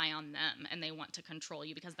fully rely on them, and they want to control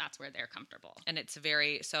you because that's where they're comfortable. And it's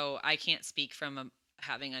so I can't speak from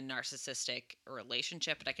having a narcissistic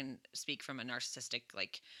relationship, but I can speak from a narcissistic,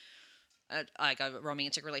 like a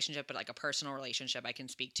romantic relationship, but like a personal relationship I can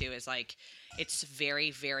speak to, is like, it's very,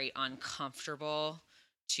 very uncomfortable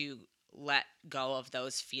to let go of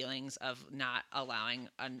those feelings of not allowing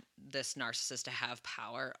this narcissist to have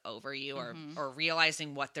power over you, or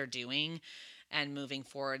realizing what they're doing and moving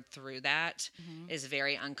forward through that is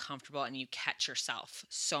very uncomfortable. And you catch yourself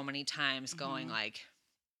so many times going like,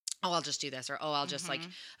 oh, I'll just do this, or oh, I'll just like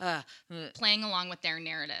playing along with their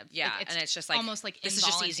narrative. Yeah, like, and it's just like, almost like this is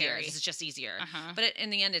just easier. involuntary. This is just easier. But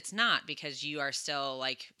in the end, it's not, because you are still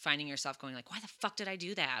like finding yourself going like, why the fuck did I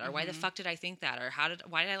do that, or why the fuck did I think that, or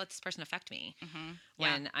why did I let this person affect me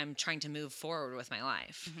when I'm trying to move forward with my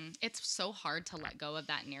life? It's so hard to let go of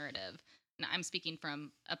that narrative. And I'm speaking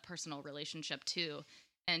from a personal relationship too.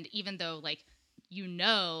 And even though like, you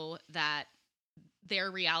know that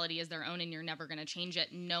their reality is their own and you're never going to change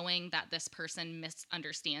it, knowing that this person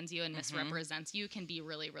misunderstands you and misrepresents you can be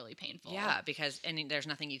really, really painful. Yeah, because there's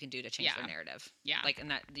nothing you can do to change their narrative. Yeah. Like,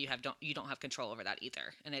 and that you don't have control over that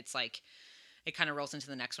either. And it's like, it kind of rolls into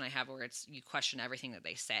the next one I have, where it's, you question everything that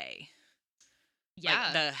they say. Yeah.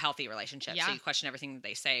 Like the healthy relationship. Yeah. So you question everything that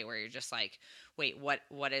they say, where you're just like, wait,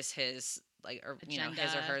 what is his, like, or agenda. You know,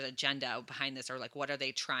 his or her agenda behind this, or like, what are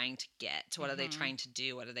they trying to get? What are they trying to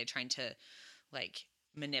do? What are they trying to like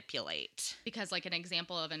manipulate? Because like, an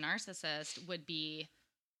example of a narcissist would be,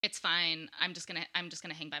 it's fine, I'm just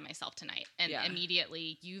gonna hang by myself tonight, and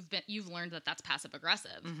immediately you've learned that that's passive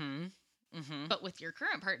aggressive. But with your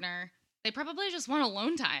current partner, they probably just want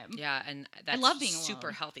alone time. Yeah, and that's I love being super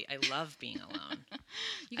alone. healthy. I love being alone.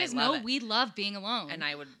 You guys know we love being alone. And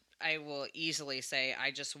I will easily say,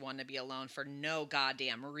 I just want to be alone for no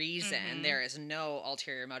goddamn reason. There is no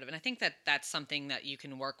ulterior motive. And I think that that's something that you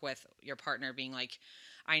can work with your partner, being like,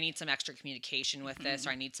 I need some extra communication with this,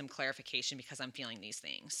 or I need some clarification because I'm feeling these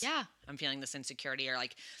things. Yeah. I'm feeling this insecurity, or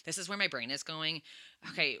like, this is where my brain is going.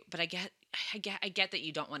 Okay. But I get that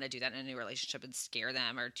you don't want to do that in a new relationship and scare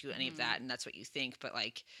them or do any of that. And that's what you think. But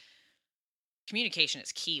like, communication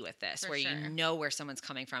is key with this, where you know where someone's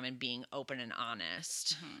coming from, and being open and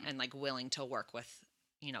honest and like willing to work with,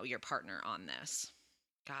 you know, your partner on this.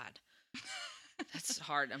 God, that's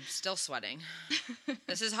hard. I'm still sweating.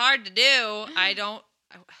 This is hard to do.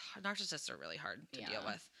 Narcissists are really hard to deal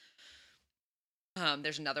with.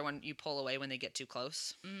 There's another one, you pull away when they get too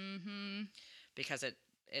close. Because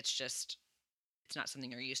it's not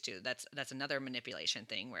something you're used to. That's another manipulation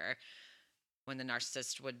thing, where when the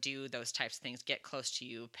narcissist would do those types of things, get close to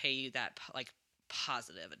you, pay you that like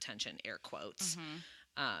positive attention, air quotes.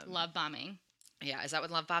 Love bombing. Yeah. Is that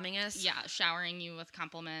what love bombing is? Yeah. Showering you with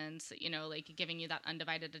compliments, you know, like giving you that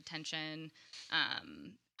undivided attention.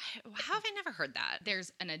 How have I never heard that?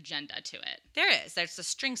 There's an agenda to it. There is. There's the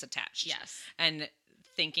strings attached. Yes. And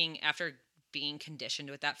thinking, after being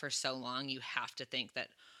conditioned with that for so long, you have to think that,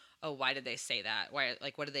 oh, why did they say that? Why,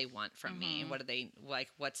 like, what do they want from me? What do they like?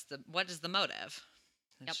 What is the motive?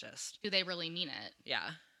 It's just, Do they really mean it?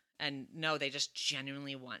 yeah. And no, they just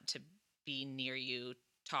genuinely want to be near you,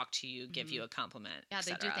 talk to you, give you a compliment. Yeah,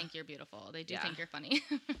 they do etc. think you're beautiful. They do Yeah. think you're funny.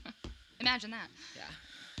 Imagine that. Yeah.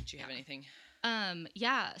 Do you have anything?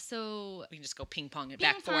 Yeah, so We can just go ping pong it ping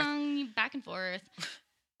back forth. pong, back and forth.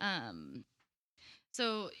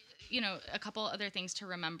 So, a couple other things to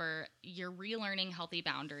remember. You're relearning healthy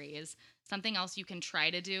boundaries. Something else you can try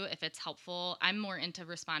to do if it's helpful. I'm more into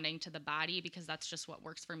responding to the body because that's just what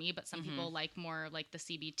works for me, but some people like more like the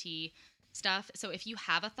CBT stuff. So if you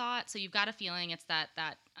have a thought, so you've got a feeling, it's that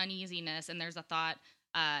uneasiness, and there's a thought,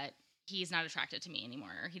 he's not attracted to me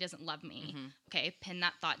anymore, or he doesn't love me. Okay, pin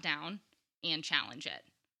that thought down and challenge it.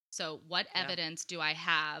 So what evidence do I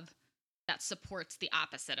have that supports the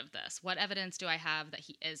opposite of this? What evidence do I have that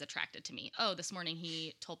he is attracted to me? Oh, this morning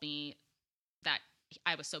he told me that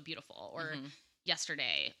I was so beautiful, or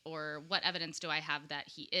yesterday, or what evidence do I have that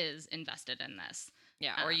he is invested in this?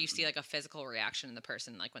 Yeah, or you see like a physical reaction in the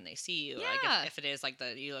person, like when they see you. Yeah. Like if it is like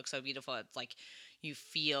you look so beautiful, it's like you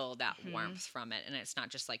feel that warmth from it, and it's not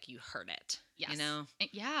just like you heard it. Yes. You know?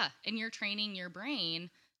 And you're training your brain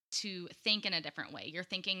to think in a different way. You're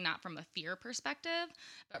thinking not from a fear perspective,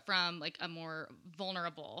 but from like a more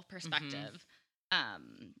vulnerable perspective.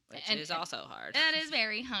 Which is also hard. That is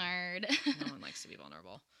very hard. No one likes to be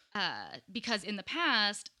vulnerable. Because in the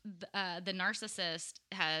past, the narcissist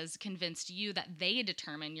has convinced you that they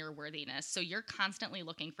determine your worthiness. So you're constantly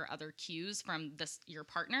looking for other cues from your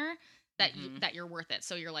partner that that you're worth it.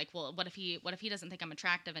 So you're like, well, what if he doesn't think I'm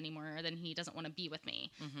attractive anymore? Then he doesn't want to be with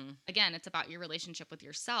me. Again, it's about your relationship with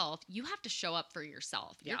yourself. You have to show up for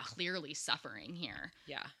yourself. You're clearly suffering here.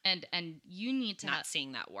 Yeah. And you need to not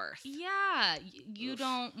seeing that worth. Yeah. You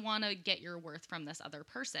don't want to get your worth from this other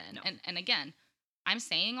person. No. And again, I'm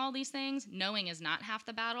saying all these things. Knowing is not half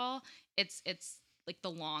the battle. It's like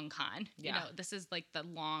the long con. Yeah. This is like the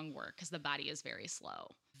long work because the body is very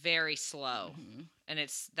slow. Very slow. And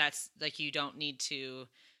that's like, you don't need to,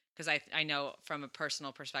 because I know from a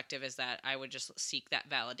personal perspective is that I would just seek that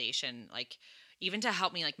validation, like even to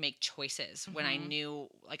help me like make choices when I knew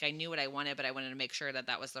what I wanted, but I wanted to make sure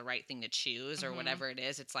that was the right thing to choose or whatever it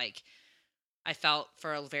is. It's like, I felt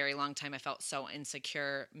for a very long time, I felt so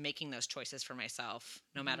insecure making those choices for myself,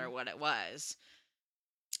 no matter what it was,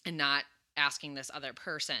 and not asking this other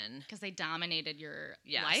person. Because they dominated your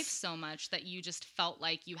life so much that you just felt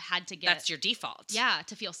like you had to get... That's your default. Yeah,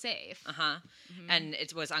 to feel safe. And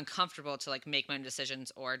it was uncomfortable to like make my own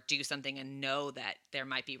decisions or do something and know that there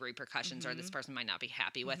might be repercussions or this person might not be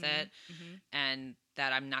happy with it, and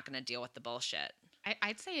that I'm not going to deal with the bullshit.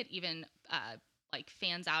 I'd say it even... like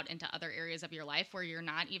fans out into other areas of your life where you're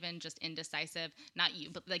not even just indecisive, not you,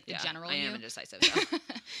 but like the general I you. am indecisive. So.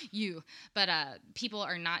 You, but people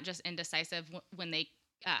are not just indecisive when they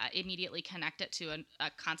immediately connect it to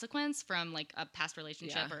a consequence from like a past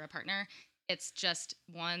relationship or a partner. It's just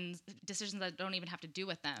decisions that don't even have to do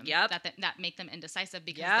with them. That make them indecisive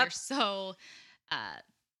because they're so.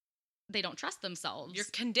 They don't trust themselves. You're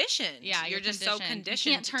conditioned. Yeah, you're just conditioned. so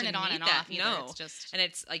conditioned. You can't turn it on and off either. No, it's just, and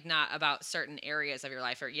it's like not about certain areas of your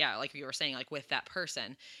life, or like you were saying, like with that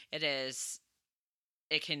person, it is.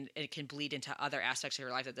 It can bleed into other aspects of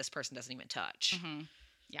your life that this person doesn't even touch.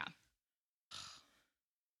 Yeah.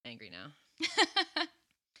 Angry now.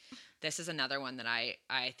 This is another one that I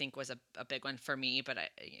think was a big one for me, but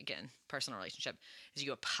again, personal relationship, is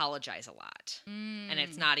you apologize a lot. And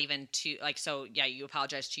it's not even to like, so yeah, you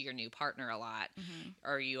apologize to your new partner a lot,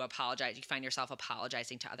 or you find yourself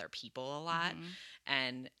apologizing to other people a lot,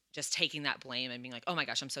 and just taking that blame and being like, oh my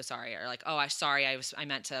gosh, I'm so sorry. Or like, oh, I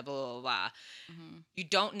meant to blah, blah, blah. You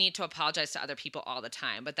don't need to apologize to other people all the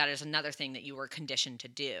time, but that is another thing that you were conditioned to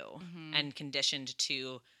do and conditioned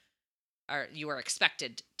to, or you were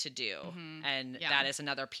expected to do. And that is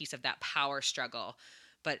another piece of that power struggle.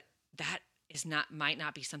 But that might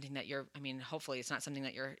not be something that hopefully it's not something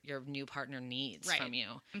that your new partner needs from you.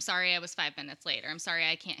 I'm sorry I was 5 minutes late. Or I'm sorry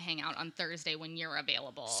I can't hang out on Thursday when you're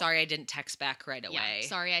available. Sorry I didn't text back right away.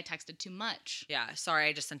 Sorry I texted too much. Yeah. Sorry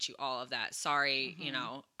I just sent you all of that. Sorry,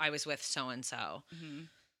 I was with so-and-so.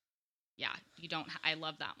 Yeah, you don't. I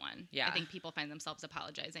love that one. Yeah. I think people find themselves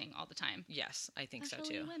apologizing all the time. Yes, I think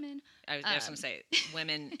Especially so too. Women. I was going to say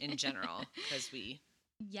women in general, because we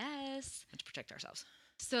have to protect ourselves.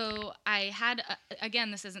 So I had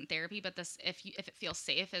again, this isn't therapy, but this if it feels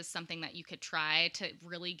safe is something that you could try to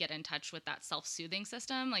really get in touch with that self-soothing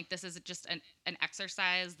system. Like this is just an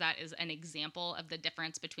exercise that is an example of the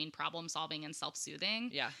difference between problem solving and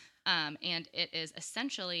self-soothing. Yeah. And it is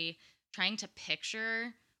essentially trying to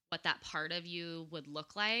picture what that part of you would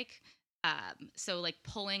look like. So like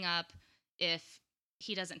pulling up if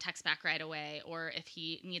he doesn't text back right away, or if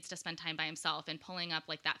he needs to spend time by himself, and pulling up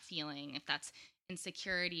like that feeling, if that's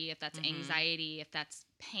insecurity, if that's anxiety, if that's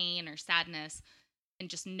pain or sadness, and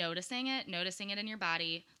just noticing it in your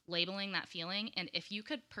body, labeling that feeling. And if you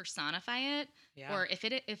could personify it, or if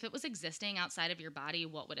it was existing outside of your body,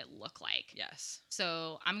 what would it look like? Yes.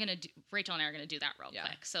 So Rachel and I are going to do that real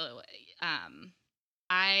quick. So,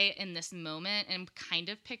 I, in this moment, am kind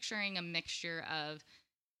of picturing a mixture of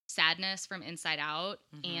sadness from inside out,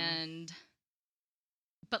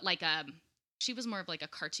 but like she was more of like a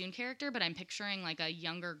cartoon character, but I'm picturing like a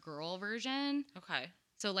younger girl version. Okay.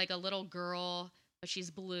 So like a little girl, but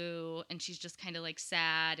she's blue, and she's just kind of like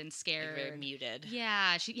sad and scared. Like very muted.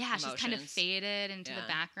 Yeah, she's kind of Emotions. faded into the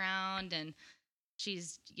background, and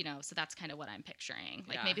she's, so that's kind of what I'm picturing.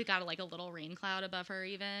 Like maybe got like a little rain cloud above her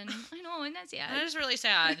even. I know, and that's That is really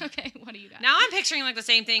sad. Okay, what do you got? Now I'm picturing like the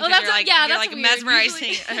same thing. Oh, You're that's like, yeah, you're that's like weird. mesmerizing,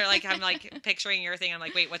 Usually... or like I'm like picturing your thing. I'm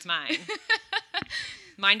like, wait, what's mine?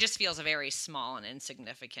 Mine just feels very small and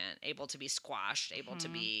insignificant, able to be squashed, able to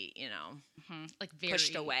be, like very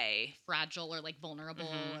pushed away, fragile, or like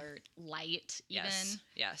vulnerable, or light even.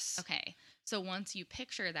 Yes. Okay. So once you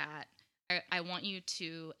picture that, I want you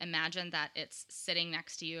to imagine that it's sitting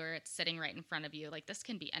next to you, or it's sitting right in front of you. Like this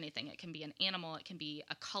can be anything. It can be an animal. It can be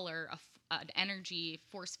a color, an energy,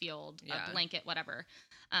 force field, a blanket, whatever.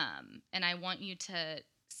 And I want you to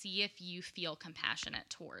see if you feel compassionate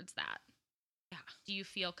towards that. Yeah. Do you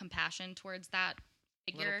feel compassion towards that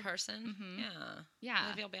figure? Little person? Yeah.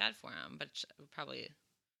 I feel bad for him, but probably,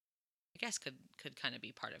 I guess, could kind of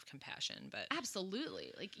be part of compassion. But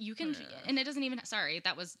absolutely, like you can, and it doesn't even. Sorry,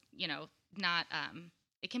 that was not.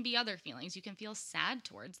 It can be other feelings. You can feel sad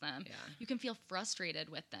towards them. Yeah. You can feel frustrated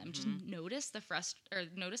with them. Just notice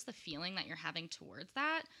notice the feeling that you're having towards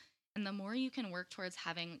that, and the more you can work towards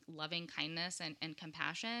having loving kindness and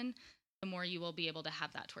compassion, the more you will be able to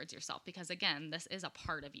have that towards yourself. Because again, this is a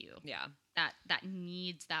part of you. Yeah. That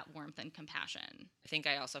needs that warmth and compassion. I think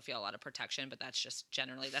I also feel a lot of protection, but that's just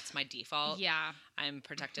generally, that's my default. Yeah. I'm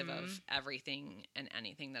protective of everything and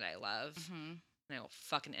anything that I love. And I will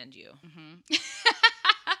fucking end you.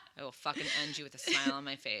 I will fucking end you with a smile on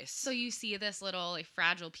my face. So you see this little like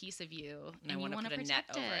fragile piece of you, and I want to put a net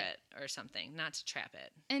over it or something, not to trap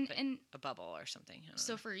it, and a bubble or something.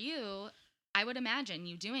 So for you, I would imagine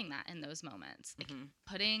you doing that in those moments, like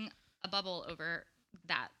putting a bubble over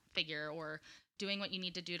that figure, or doing what you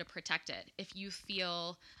need to do to protect it. If you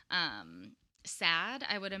feel sad,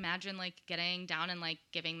 I would imagine like getting down and like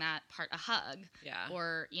giving that part a hug. Yeah.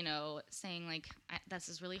 Or, saying like, this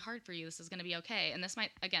is really hard for you. This is going to be okay. And this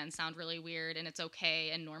might, again, sound really weird, and it's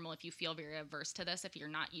okay and normal if you feel very averse to this, if you're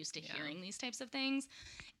not used to hearing these types of things.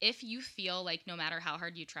 If you feel like no matter how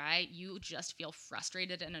hard you try, you just feel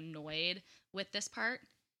frustrated and annoyed with this part,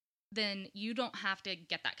 then you don't have to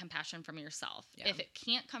get that compassion from yourself. Yeah. If it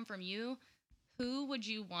can't come from you, who would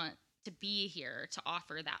you want to be here to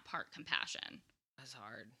offer that part compassion? That's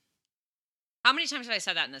hard. How many times have I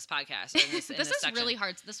said that in this podcast? In this is section? Really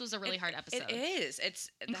hard. This was a really hard episode. It is. It's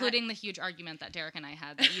including the huge argument that Derek and I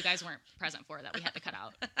had that you guys weren't present for, that we had to cut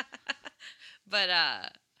out. But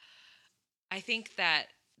I think that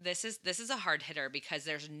this is a hard hitter, because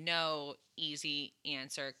there's no easy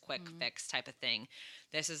answer, quick fix type of thing.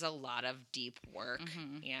 This is a lot of deep work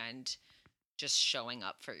and just showing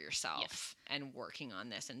up for yourself and working on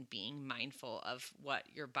this and being mindful of what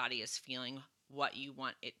your body is feeling, what you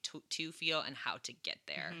want it to feel, and how to get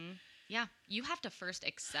there. Yeah. You have to first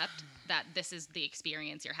accept that this is the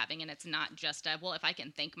experience you're having, and it's not just if I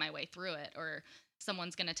can think my way through it, or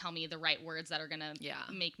someone's going to tell me the right words that are going to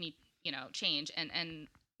make me, change. And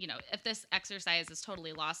if this exercise is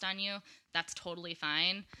totally lost on you, that's totally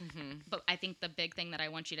fine. But I think the big thing that I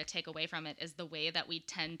want you to take away from it is the way that we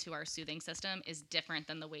tend to our soothing system is different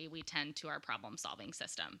than the way we tend to our problem-solving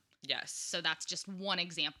system. Yes. So that's just one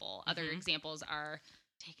example. Other examples are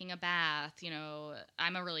taking a bath.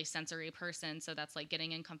 I'm a really sensory person, so that's like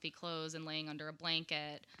getting in comfy clothes and laying under a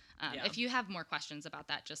blanket. If you have more questions about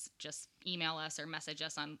that, just email us or message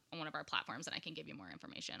us on one of our platforms, and I can give you more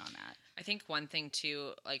information on that. I think one thing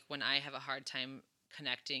too, like when I have a hard time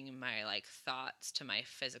connecting my like thoughts to my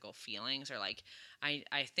physical feelings, or like I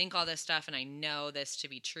think all this stuff and I know this to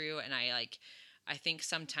be true, and I think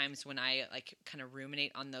sometimes when I like kind of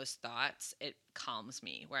ruminate on those thoughts, it calms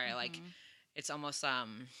me, where I like, it's almost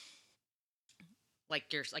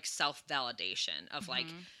like your like self-validation of like,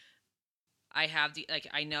 I have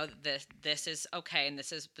I know that this is okay, and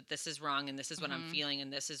but this is wrong, and this is what I'm feeling,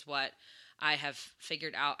 and this is what I have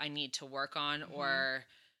figured out I need to work on, or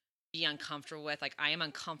be uncomfortable with. Like, I am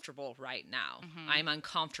uncomfortable right now. Mhm. I'm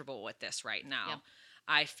uncomfortable with this right now. Yep.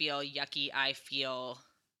 I feel yucky. I feel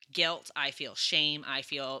guilt. I feel shame. I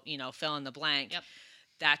feel, fill in the blank. Yep.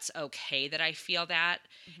 That's okay that I feel that.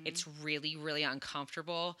 Mhm. It's really, really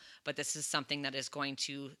uncomfortable, but this is something that is going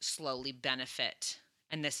to slowly benefit.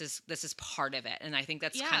 And this is part of it. And I think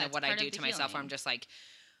that's Yeah, kind of it's what I part do of the to myself, where I'm healing. just like,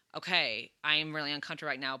 okay, I'm really uncomfortable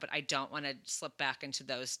right now, but I don't want to slip back into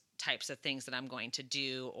those types of things that I'm going to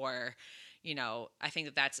do. Or, I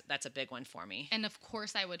think that's a big one for me. And of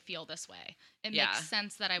course I would feel this way. It Yeah. makes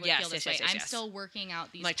sense that I would Yes, feel this yes, way. yes, I'm yes. still working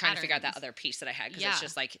out these I'm like trying to figure out that patterns. other piece that I had, because Yeah. it's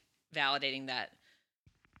just like validating that,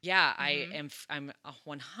 yeah, Mhm. I'm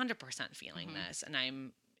 100% feeling Mhm. this, and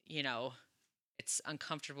I'm, it's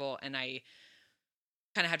uncomfortable, and I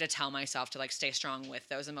kind of have to tell myself to like stay strong with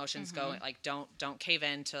those emotions. Go, Mhm. like, don't cave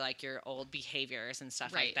into like your old behaviors and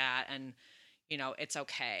stuff Right. like that. And it's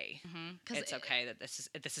okay. Mhm. It's okay that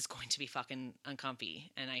this is going to be fucking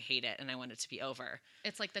uncomfy, and I hate it, and I want it to be over.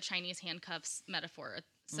 It's like the Chinese handcuffs metaphor.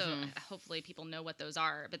 So Mhm. hopefully people know what those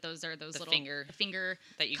are, but those are those The little finger finger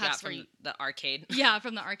that you cuffs got where from the arcade. yeah,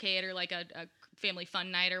 from the arcade, or like a family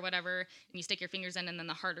fun night or whatever, and you stick your fingers in, and then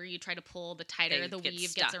the harder you try to pull, the tighter They the get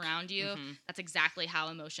weave gets stuck. around you. Mhm. That's exactly how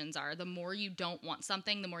emotions are. The more you don't want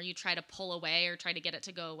something, the more you try to pull away or try to get it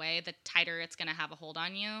to go away, the tighter it's going to have a hold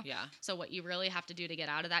on you. Yeah. So what you really have to do to get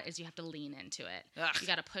out of that is you have to lean into it. Ugh. You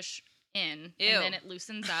got to push in, Ew. and then it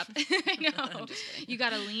loosens up. I know. I'm just kidding. You got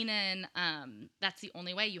to lean in. That's the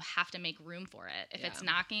only way. You have to make room for it. If it's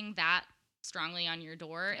Yeah. knocking that strongly on your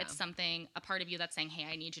door, Yeah. it's something, a part of you that's saying, hey,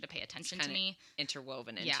 I need you to pay attention to kinda me.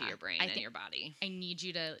 Interwoven into Yeah. your brain I and thi- your body. I need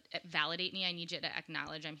you to validate me. I need you to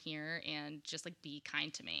acknowledge I'm here, and just like be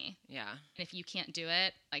kind to me. Yeah. And if you can't do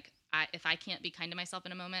it, like if I can't be kind to myself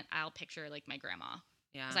in a moment, I'll picture like my grandma,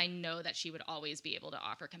 Yeah. because I know that she would always be able to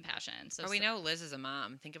offer compassion. So Or we know Liz is a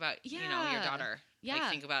mom. Think about, your Yeah. daughter. Yeah.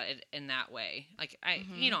 Like, think about it in that way. Like,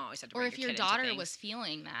 Mhm. you don't always have to Or bring if your your kid into daughter things. was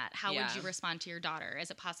feeling that, how would Yeah. you respond to your daughter?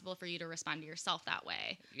 Is it possible for you to respond to yourself that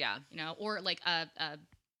way? Yeah. Or like a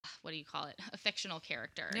what do you call it? A fictional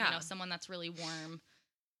character. Yeah. Someone that's really warm,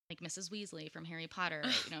 like Mrs. Weasley from Harry Potter.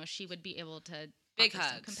 She would be able to Big offer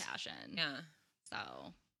some hugs. compassion. Yeah.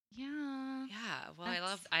 So yeah. Yeah. Well,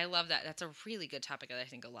 That's- I love that. That's a really good topic that I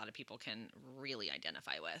think a lot of people can really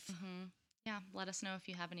identify with. Mm-hmm. Yeah. Let us know if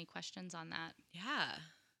you have any questions on that. Yeah.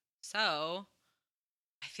 So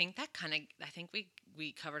I think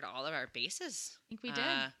we covered all of our bases. I think we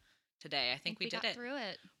did. Today. I think we did got it. through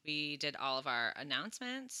it. We did all of our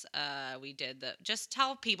announcements. We did just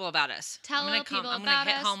tell people about us. Tell I'm people gonna about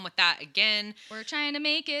hit us. home with that again. We're trying to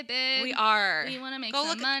make it big. We are. We want to make Go some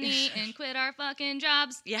look at- money and quit our fucking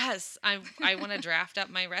jobs. Yes, I want to draft up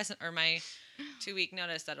my my 2-week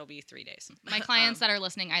notice. That'll be 3 days. My clients that are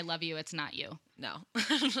listening, I love you. It's not you. No.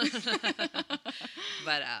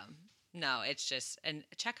 But no, it's just, and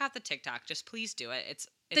check out the TikTok. Just please do it. It's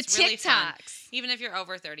The really fun. TikToks. Even if you're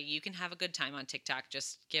over 30, you can have a good time on TikTok.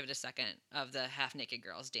 Just give it a second of the half naked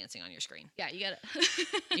girls dancing on your screen. Yeah, you gotta.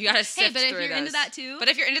 You gotta Hey, sift but if through you're into those. that too. But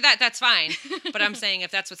if you're into that, that's fine. But I'm saying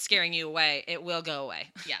if that's what's scaring you away, it will go away.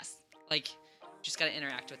 yes. Like, just gotta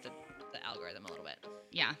interact with the algorithm a little bit.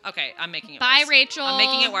 Yeah. Okay, I'm making it Bye, worse. Rachel. I'm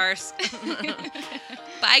making it worse.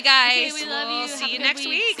 Bye, guys. Okay, we love We'll you. see Have a you good next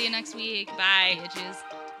week. See you next week. Bye. Bitches.